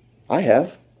 I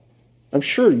have. I'm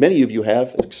sure many of you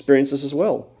have experienced this as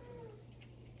well.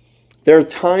 There are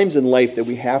times in life that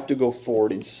we have to go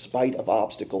forward in spite of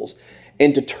obstacles,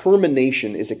 and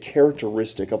determination is a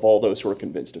characteristic of all those who are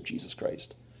convinced of Jesus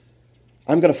Christ.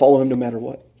 I'm going to follow him no matter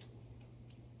what.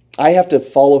 I have to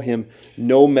follow him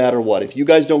no matter what. If you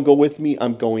guys don't go with me,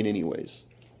 I'm going anyways.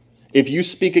 If you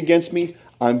speak against me,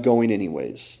 I'm going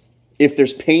anyways. If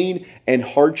there's pain and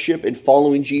hardship in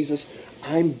following Jesus,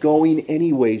 I'm going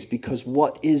anyways, because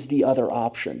what is the other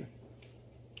option?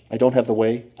 I don't have the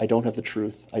way, I don't have the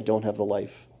truth, I don't have the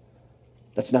life.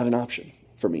 That's not an option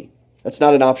for me. That's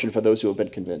not an option for those who have been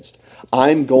convinced.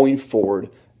 I'm going forward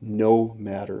no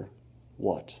matter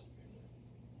what.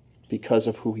 Because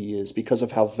of who he is, because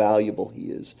of how valuable he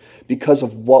is, because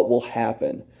of what will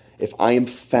happen if I am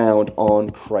found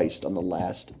on Christ on the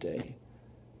last day.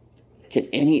 Can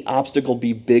any obstacle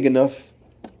be big enough,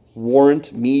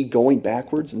 warrant me going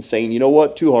backwards and saying, you know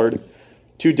what, too hard,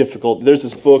 too difficult? There's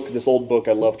this book, this old book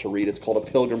I love to read. It's called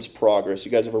A Pilgrim's Progress.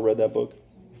 You guys ever read that book?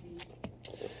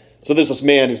 So there's this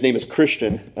man, his name is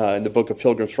Christian, in the book of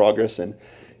Pilgrim's Progress, and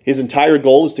his entire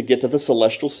goal is to get to the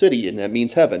celestial city, and that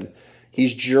means heaven.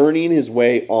 He's journeying his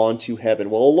way on to heaven.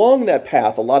 Well, along that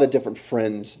path, a lot of different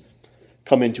friends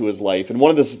come into his life, and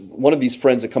one of these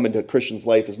friends that come into Christian's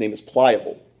life, his name is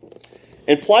Pliable.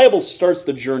 And Pliable starts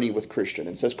the journey with Christian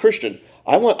and says, Christian,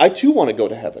 I too want to go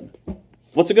to heaven.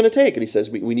 What's it going to take? And he says,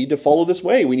 we need to follow this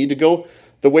way. We need to go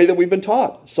the way that we've been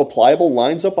taught. So Pliable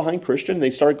lines up behind Christian, and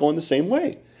they start going the same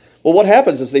way. Well, what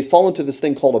happens is they fall into this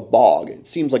thing called a bog. It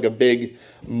seems like a big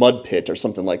mud pit or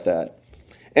something like that.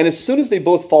 And as soon as they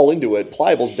both fall into it,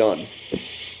 Pliable's done.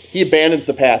 He abandons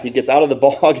the path. He gets out of the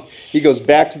bog. He goes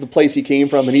back to the place he came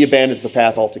from, and he abandons the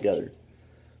path altogether.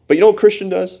 But you know what Christian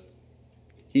does?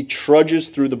 He trudges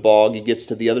through the bog. He gets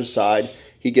to the other side.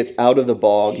 He gets out of the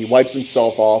bog. He wipes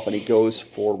himself off, and he goes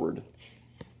forward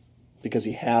because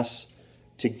he has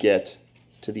to get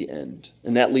to the end.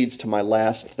 And that leads to my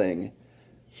last thing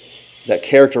that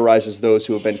characterizes those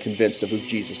who have been convinced of who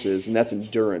Jesus is, and that's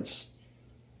endurance.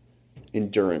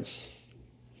 Endurance.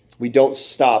 We don't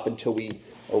stop until we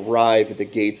arrive at the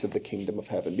gates of the kingdom of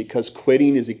heaven, because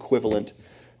quitting is equivalent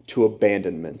to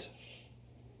abandonment.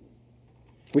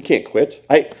 We can't quit.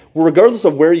 Regardless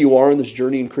of where you are in this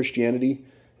journey in Christianity,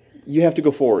 you have to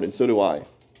go forward, and so do I.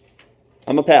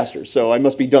 I'm a pastor, so I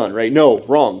must be done, right? No,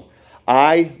 wrong.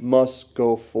 I must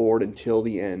go forward until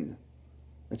the end,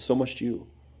 and so must you.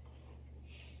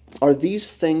 Are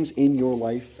these things in your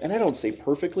life? And I don't say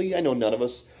perfectly. I know none of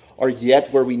us are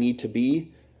yet where we need to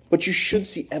be, but you should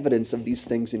see evidence of these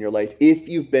things in your life if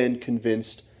you've been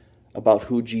convinced about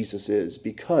who Jesus is,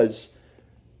 because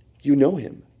you know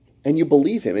him and you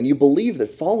believe him, and you believe that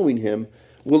following him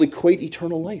will equate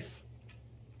eternal life.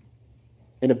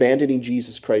 And abandoning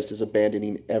Jesus Christ is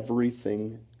abandoning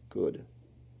everything good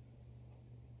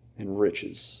and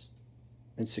riches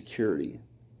and security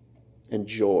and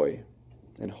joy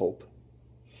and hope.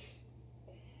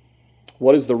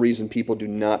 What is the reason people do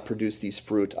not produce these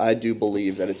fruit? I do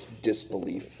believe that it's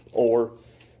disbelief, or,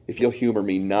 if you'll humor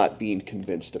me, not being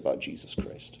convinced about Jesus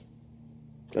Christ.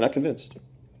 They're not convinced.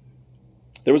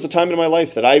 There was a time in my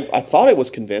life that I thought I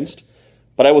was convinced,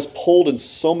 but I was pulled in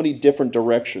so many different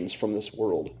directions from this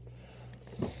world.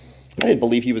 I didn't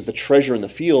believe he was the treasure in the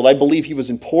field. I believed he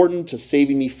was important to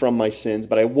saving me from my sins,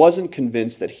 but I wasn't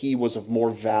convinced that he was of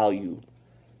more value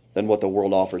than what the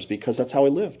world offers, because that's how I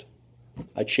lived.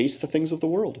 I chased the things of the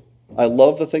world. I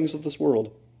love the things of this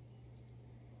world.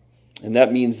 And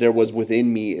that means there was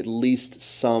within me at least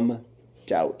some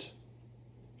doubt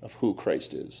of who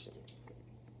Christ is.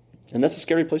 And that's a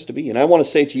scary place to be. And I want to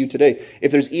say to you today,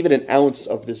 if there's even an ounce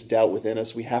of this doubt within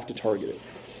us, we have to target it.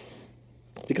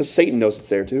 Because Satan knows it's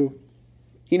there too.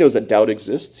 He knows that doubt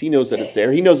exists. He knows that it's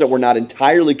there. He knows that we're not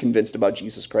entirely convinced about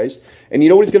Jesus Christ. And you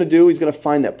know what he's going to do? He's going to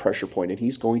find that pressure point, and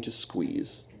he's going to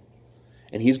squeeze.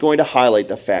 And he's going to highlight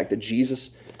the fact that Jesus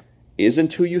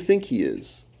isn't who you think he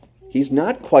is. He's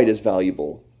not quite as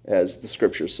valuable as the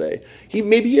scriptures say.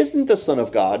 Maybe he isn't the Son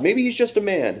of God. Maybe he's just a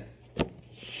man.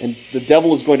 And the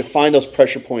devil is going to find those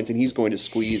pressure points, and he's going to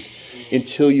squeeze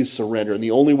until you surrender. And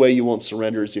the only way you won't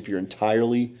surrender is if you're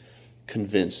entirely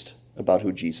convinced about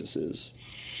who Jesus is.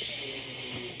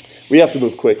 We have to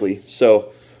move quickly.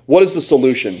 So What is the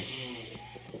solution?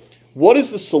 What is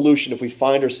the solution if we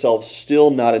find ourselves still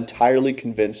not entirely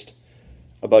convinced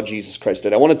about Jesus Christ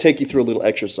today? I want to take you through a little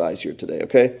exercise here today,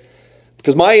 okay?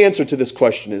 Because my answer to this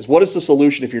question is, what is the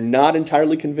solution if you're not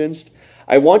entirely convinced?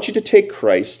 I want you to take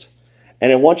Christ,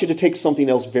 and I want you to take something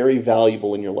else very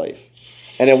valuable in your life.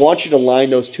 And I want you to line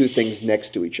those two things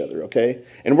next to each other, okay?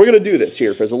 And we're going to do this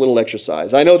here as a little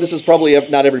exercise. I know this is probably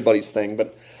not everybody's thing,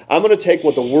 but I'm going to take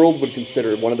what the world would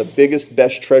consider one of the biggest,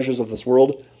 best treasures of this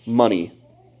world, money.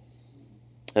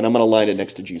 And I'm going to line it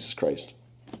next to Jesus Christ.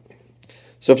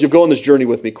 So if you'll go on this journey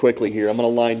with me quickly here, I'm going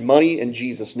to line money and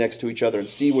Jesus next to each other and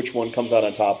see which one comes out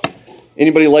on top.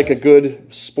 Anybody like a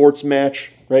good sports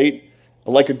match, right?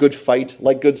 Like a good fight?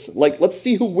 Let's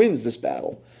see who wins this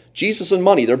battle. Jesus and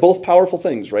money, they're both powerful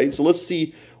things, right? So let's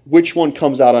see which one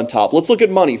comes out on top. Let's look at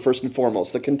money first and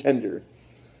foremost, the contender.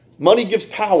 Money gives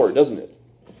power, doesn't it?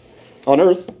 On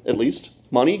earth, at least,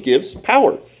 money gives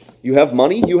power. You have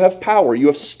money, you have power, you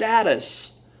have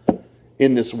status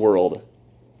in this world.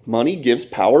 Money gives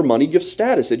power, money gives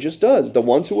status. It just does. The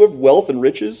ones who have wealth and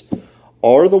riches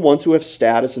are the ones who have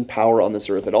status and power on this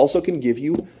earth. It also can give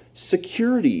you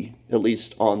security, at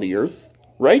least on the earth,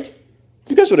 right?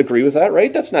 You guys would agree with that,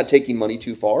 right? That's not taking money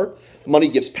too far. Money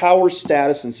gives power,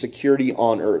 status, and security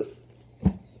on earth.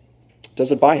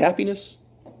 Does it buy happiness?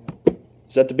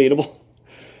 Is that debatable?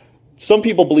 Some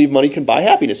people believe money can buy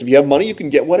happiness. If you have money, you can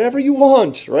get whatever you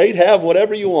want, right? Have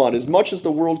whatever you want. As much as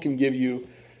the world can give you,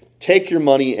 take your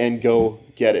money and go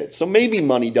get it. So maybe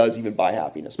money does even buy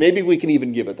happiness. Maybe we can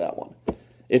even give it that one.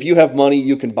 If you have money,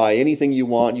 you can buy anything you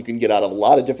want. You can get out of a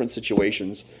lot of different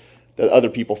situations that other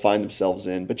people find themselves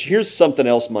in. But here's something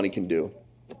else money can do.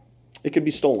 It can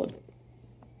be stolen.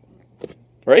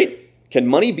 Right? Can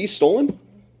money be stolen?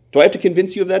 Do I have to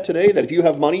convince you of that today? That if you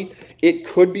have money, it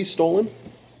could be stolen?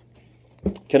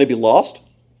 Can it be lost?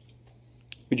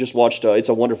 We just watched It's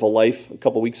a Wonderful Life a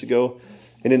couple weeks ago.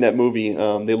 And in that movie,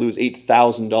 they lose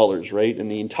 $8,000, right? And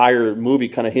the entire movie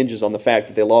kind of hinges on the fact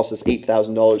that they lost this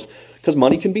 $8,000. Because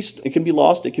money can be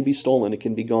lost, it can be stolen, it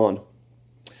can be gone.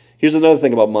 Here's another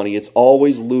thing about money. It's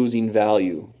always losing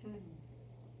value.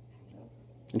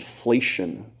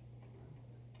 Inflation.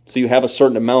 So you have a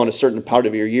certain amount, a certain part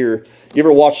of your year. You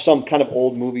ever watch some kind of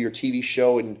old movie or TV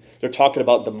show and they're talking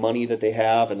about the money that they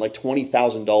have and like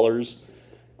 $20,000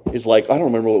 is like, I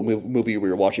don't remember what movie we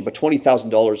were watching, but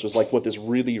 $20,000 was like what this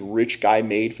really rich guy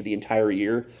made for the entire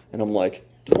year. And I'm like,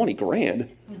 20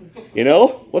 grand? You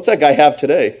know? What's that guy have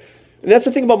today? And that's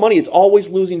the thing about money. It's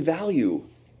always losing value.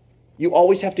 You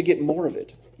always have to get more of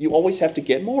it. You always have to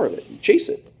get more of it. Chase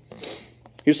it.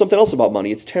 Here's something else about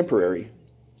money. It's temporary.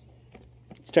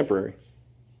 It's temporary.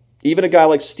 Even a guy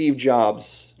like Steve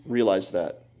Jobs realized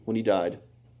that when he died.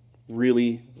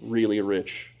 Really, really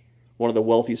rich. One of the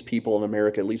wealthiest people in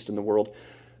America, at least in the world.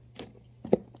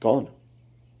 Gone.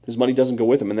 His money doesn't go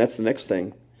with him, and that's the next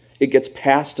thing. It gets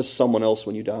passed to someone else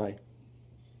when you die.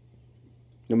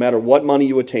 No matter what money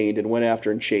you attained and went after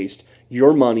and chased,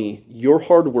 your money, your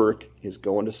hard work is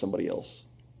going to somebody else.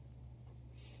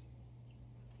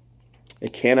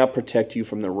 It cannot protect you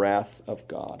from the wrath of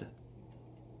God.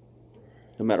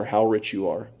 No matter how rich you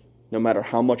are, no matter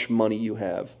how much money you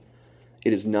have,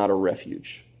 it is not a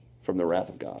refuge from the wrath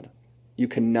of God. You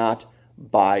cannot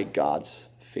buy God's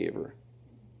favor.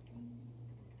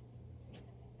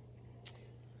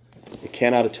 It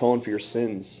cannot atone for your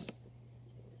sins.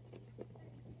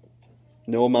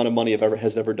 No amount of money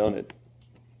has ever done it.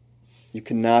 You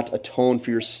cannot atone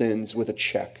for your sins with a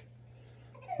check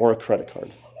or a credit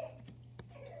card.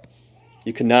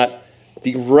 You cannot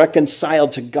be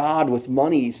reconciled to God with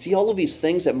money. See all of these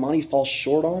things that money falls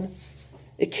short on?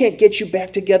 It can't get you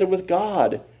back together with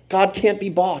God. God can't be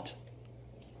bought.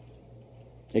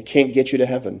 It can't get you to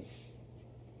heaven.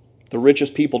 The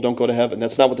richest people don't go to heaven.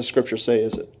 That's not what the scriptures say,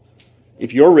 is it?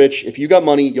 If you're rich, if you got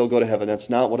money, you'll go to heaven. That's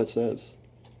not what it says.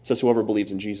 It says whoever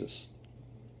believes in Jesus.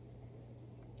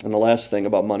 And the last thing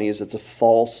about money is it's a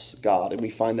false god, and we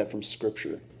find that from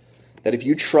Scripture. That if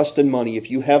you trust in money, if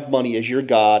you have money as your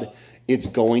god, it's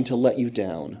going to let you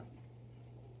down.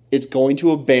 It's going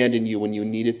to abandon you when you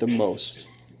need it the most.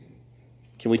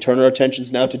 Can we turn our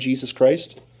attentions now to Jesus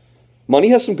Christ? Money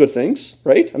has some good things,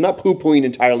 right? I'm not poo-pooing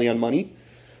entirely on money,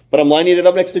 but I'm lining it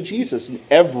up next to Jesus, and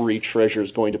every treasure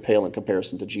is going to pale in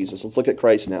comparison to Jesus. Let's look at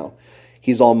Christ now.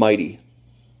 He's almighty.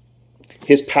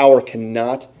 His power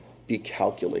cannot be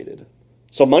calculated.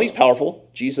 So money's powerful.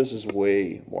 Jesus is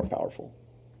way more powerful.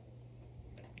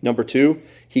 Number 2,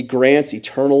 he grants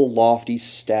eternal lofty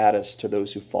status to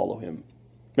those who follow him.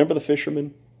 Remember the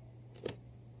fishermen?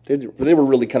 They were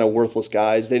really kind of worthless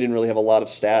guys. They didn't really have a lot of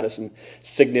status and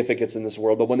significance in this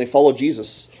world. But when they followed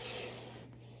Jesus,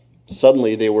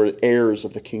 Suddenly they were heirs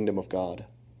of the kingdom of God.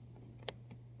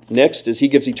 Next is he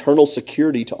gives eternal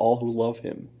security to all who love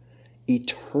him.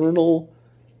 Eternal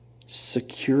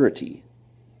security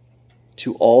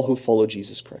to all who follow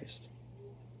Jesus Christ.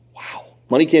 Wow.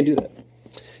 Money can't do that.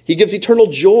 He gives eternal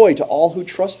joy to all who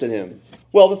trust in him.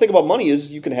 Well, the thing about money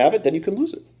is you can have it, then you can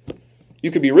lose it.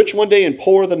 You could be rich one day and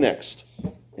poor the next.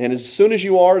 And as soon as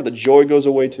you are, the joy goes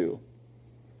away too.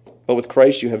 But with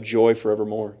Christ, you have joy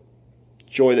forevermore.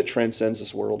 Joy that transcends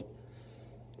this world.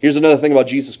 Here's another thing about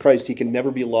Jesus Christ. He can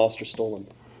never be lost or stolen.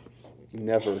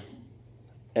 Never,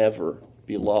 ever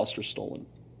be lost or stolen.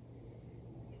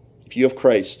 If you have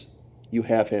Christ, you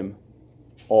have him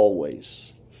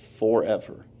always,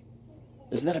 forever.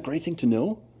 Isn't that a great thing to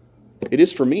know? It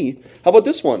is for me. How about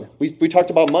this one? We talked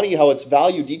about money, how its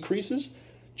value decreases.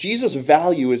 Jesus'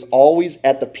 value is always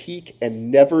at the peak and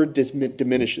never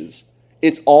diminishes.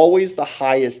 It's always the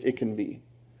highest it can be.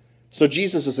 So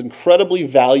Jesus is incredibly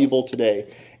valuable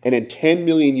today. And in 10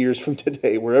 million years from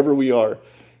today, wherever we are,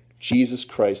 Jesus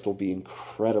Christ will be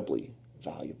incredibly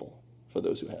valuable for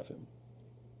those who have him.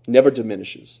 Never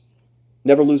diminishes.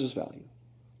 Never loses value.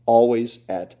 Always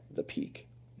at the peak.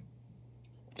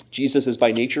 Jesus is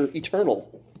by nature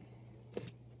eternal.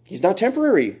 He's not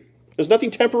temporary. There's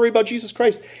nothing temporary about Jesus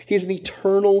Christ. He's an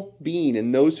eternal being,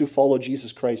 and those who follow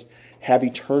Jesus Christ have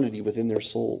eternity within their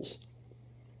souls.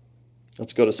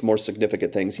 Let's go to some more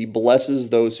significant things. He blesses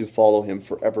those who follow him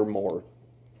forevermore.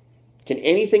 Can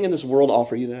anything in this world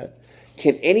offer you that?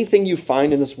 Can anything you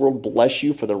find in this world bless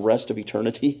you for the rest of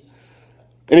eternity?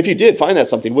 And if you did find that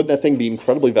something, wouldn't that thing be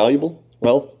incredibly valuable?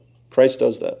 Well, Christ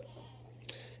does that.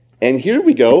 And here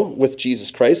we go with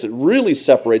Jesus Christ. It really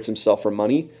separates himself from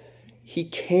money. He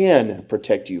can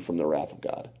protect you from the wrath of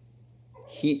God.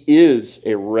 He is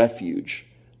a refuge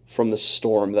from the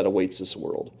storm that awaits this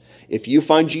world. If you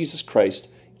find Jesus Christ,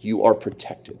 you are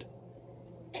protected.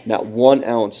 Not 1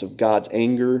 ounce of God's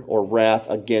anger or wrath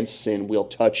against sin will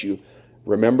touch you.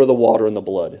 Remember the water and the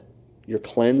blood. You're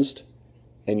cleansed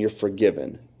and you're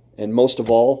forgiven. And most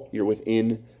of all, you're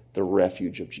within the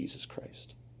refuge of Jesus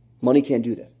Christ. Money can't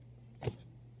do that.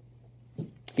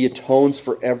 He atones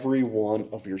for every one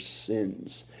of your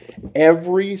sins.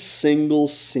 Every single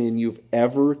sin you've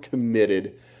ever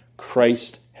committed,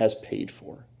 Christ has paid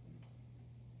for.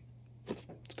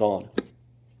 It's gone.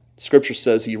 Scripture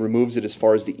says he removes it as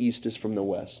far as the east is from the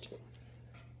west.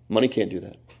 Money can't do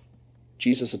that.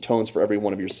 Jesus atones for every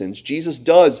one of your sins. Jesus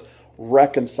does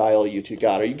reconcile you to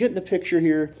God. Are you getting the picture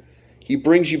here? He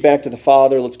brings you back to the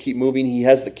Father. Let's keep moving. He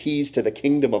has the keys to the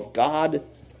kingdom of God.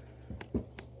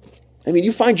 I mean,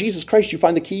 you find Jesus Christ, you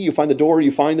find the key, you find the door,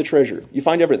 you find the treasure, you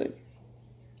find everything.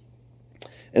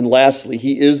 And lastly,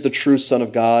 he is the true Son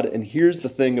of God. And here's the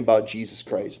thing about Jesus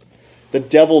Christ. The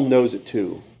devil knows it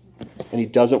too, and he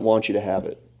doesn't want you to have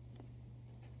it.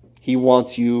 He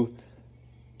wants you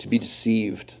to be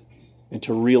deceived and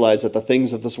to realize that the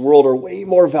things of this world are way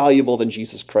more valuable than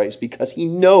Jesus Christ, because he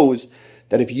knows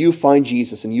that if you find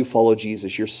Jesus and you follow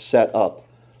Jesus, you're set up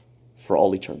for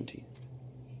all eternity.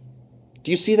 Do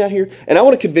you see that here? And I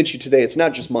want to convince you today, it's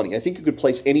not just money. I think you could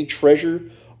place any treasure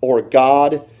or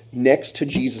God next to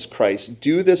Jesus Christ.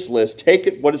 Do this list, take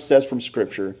it what it says from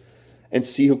Scripture, and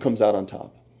see who comes out on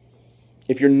top.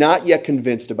 If you're not yet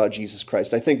convinced about Jesus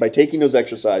Christ, I think by taking those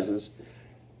exercises,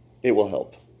 it will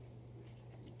help.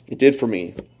 It did for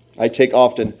me. I take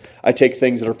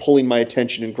things that are pulling my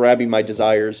attention and grabbing my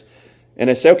desires, and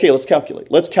I say, okay, let's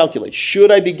calculate. Let's calculate.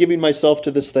 Should I be giving myself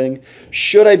to this thing?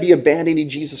 Should I be abandoning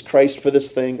Jesus Christ for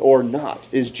this thing or not?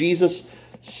 Is Jesus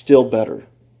still better?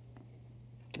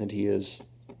 And he is.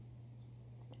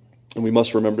 And we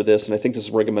must remember this, and I think this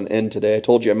is where I'm going to end today. I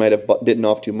told you I might have bitten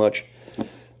off too much.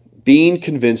 Being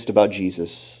convinced about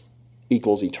Jesus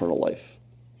equals eternal life.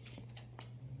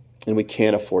 And we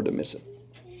can't afford to miss it.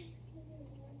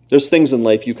 There's things in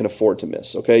life you can afford to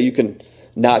miss, okay? You can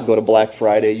not go to Black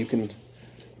Friday. You can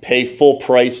pay full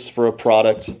price for a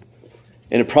product,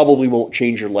 and it probably won't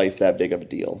change your life that big of a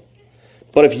deal.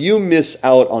 But if you miss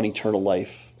out on eternal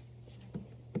life,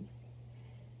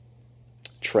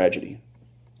 tragedy,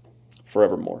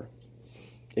 forevermore.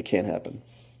 It can't happen.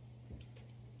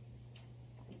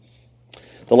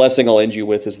 The last thing I'll end you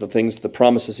with is the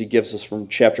promises he gives us from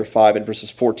chapter 5 and verses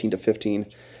 14 to 15.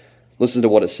 Listen to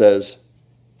what it says.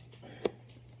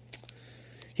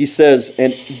 He says,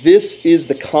 and this is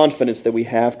the confidence that we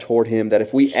have toward him, that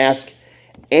if we ask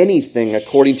anything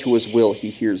according to his will, he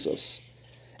hears us.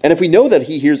 And if we know that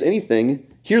he hears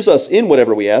us in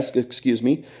whatever we ask,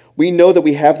 we know that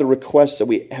we have the requests that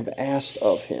we have asked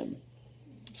of him.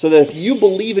 So that if you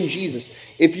believe in Jesus,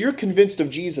 if you're convinced of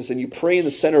Jesus and you pray in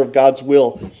the center of God's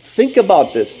will, think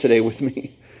about this today with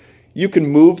me. You can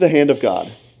move the hand of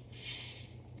God.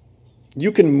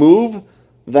 You can move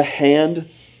the hand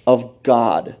of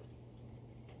God.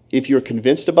 If you're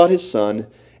convinced about his Son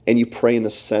and you pray in the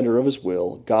center of his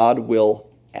will, God will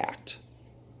act.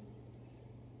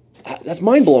 That's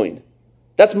mind-blowing.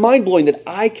 That's mind-blowing that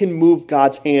I can move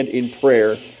God's hand in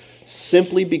prayer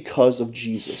simply because of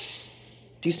Jesus.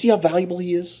 Do you see how valuable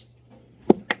he is?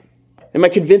 Am I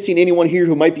convincing anyone here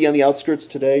who might be on the outskirts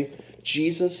today?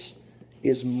 Jesus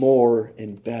is more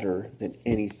and better than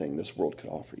anything this world could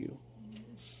offer you.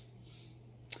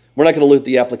 We're not going to look at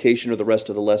the application or the rest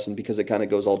of the lesson because it kind of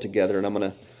goes all together,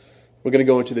 and we're going to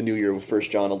go into the new year with 1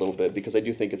 John a little bit because I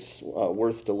do think it's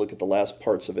worth to look at the last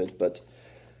parts of it. But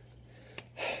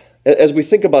as we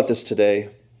think about this today,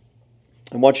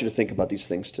 I want you to think about these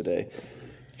things today.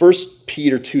 1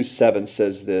 Peter 2:7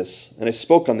 says this, and I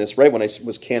spoke on this right when I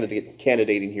was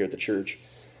candidating here at the church,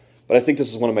 but I think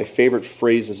this is one of my favorite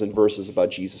phrases and verses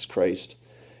about Jesus Christ.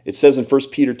 It says in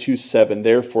 1 Peter 2:7,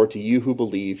 therefore to you who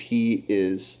believe, he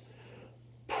is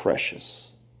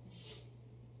precious.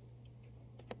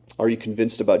 Are you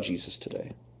convinced about Jesus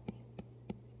today?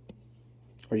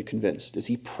 Are you convinced? Is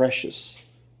he precious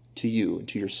to you and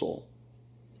to your soul?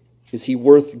 Is he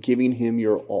worth giving him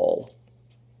your all?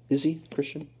 Is he,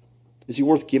 Christian? Is he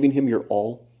worth giving him your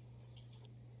all?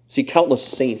 See, countless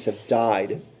saints have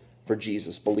died for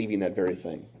Jesus, believing that very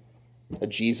thing, that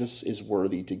Jesus is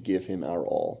worthy to give him our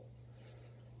all.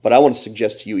 But I want to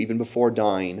suggest to you, even before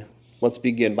dying, let's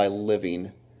begin by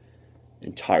living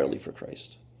entirely for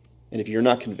Christ. And if you're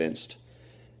not convinced,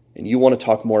 and you want to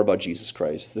talk more about Jesus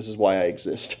Christ, this is why I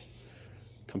exist.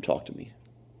 Come talk to me.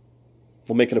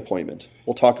 We'll make an appointment.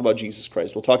 We'll talk about Jesus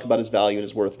Christ. We'll talk about his value and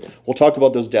his worth. We'll talk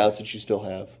about those doubts that you still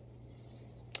have.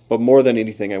 But more than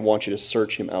anything, I want you to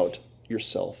search him out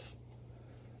yourself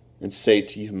and say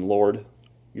to him, Lord,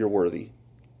 you're worthy.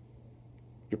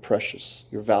 You're precious.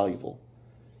 You're valuable.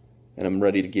 And I'm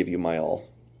ready to give you my all.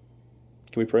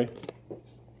 Can we pray?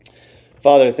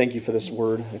 Father, I thank you for this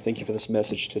word. I thank you for this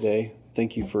message today.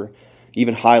 Thank you for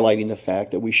even highlighting the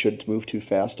fact that we shouldn't move too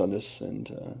fast on this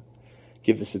and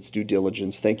give this its due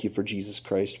diligence. Thank you for Jesus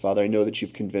Christ. Father, I know that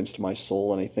you've convinced my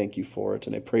soul, and I thank you for it.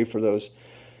 And I pray for those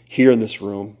here in this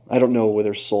room. I don't know where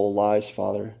their soul lies,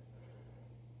 Father,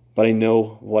 but I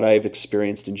know what I have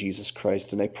experienced in Jesus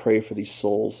Christ. And I pray for these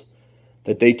souls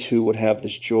that they too would have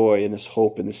this joy and this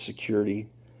hope and this security.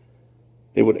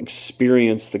 They would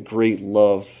experience the great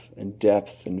love and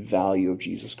depth and value of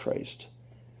Jesus Christ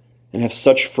and have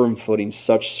such firm footing,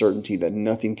 such certainty that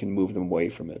nothing can move them away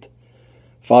from it.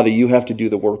 Father, you have to do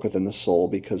the work within the soul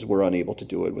because we're unable to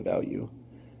do it without you.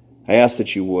 I ask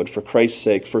that you would, for Christ's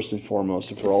sake, first and foremost,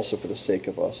 and also for the sake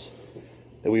of us,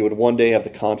 that we would one day have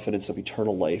the confidence of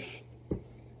eternal life,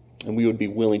 and we would be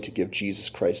willing to give Jesus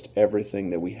Christ everything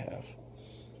that we have.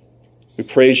 We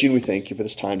praise you and we thank you for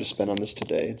this time to spend on this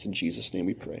today. It's in Jesus' name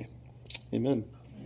we pray. Amen.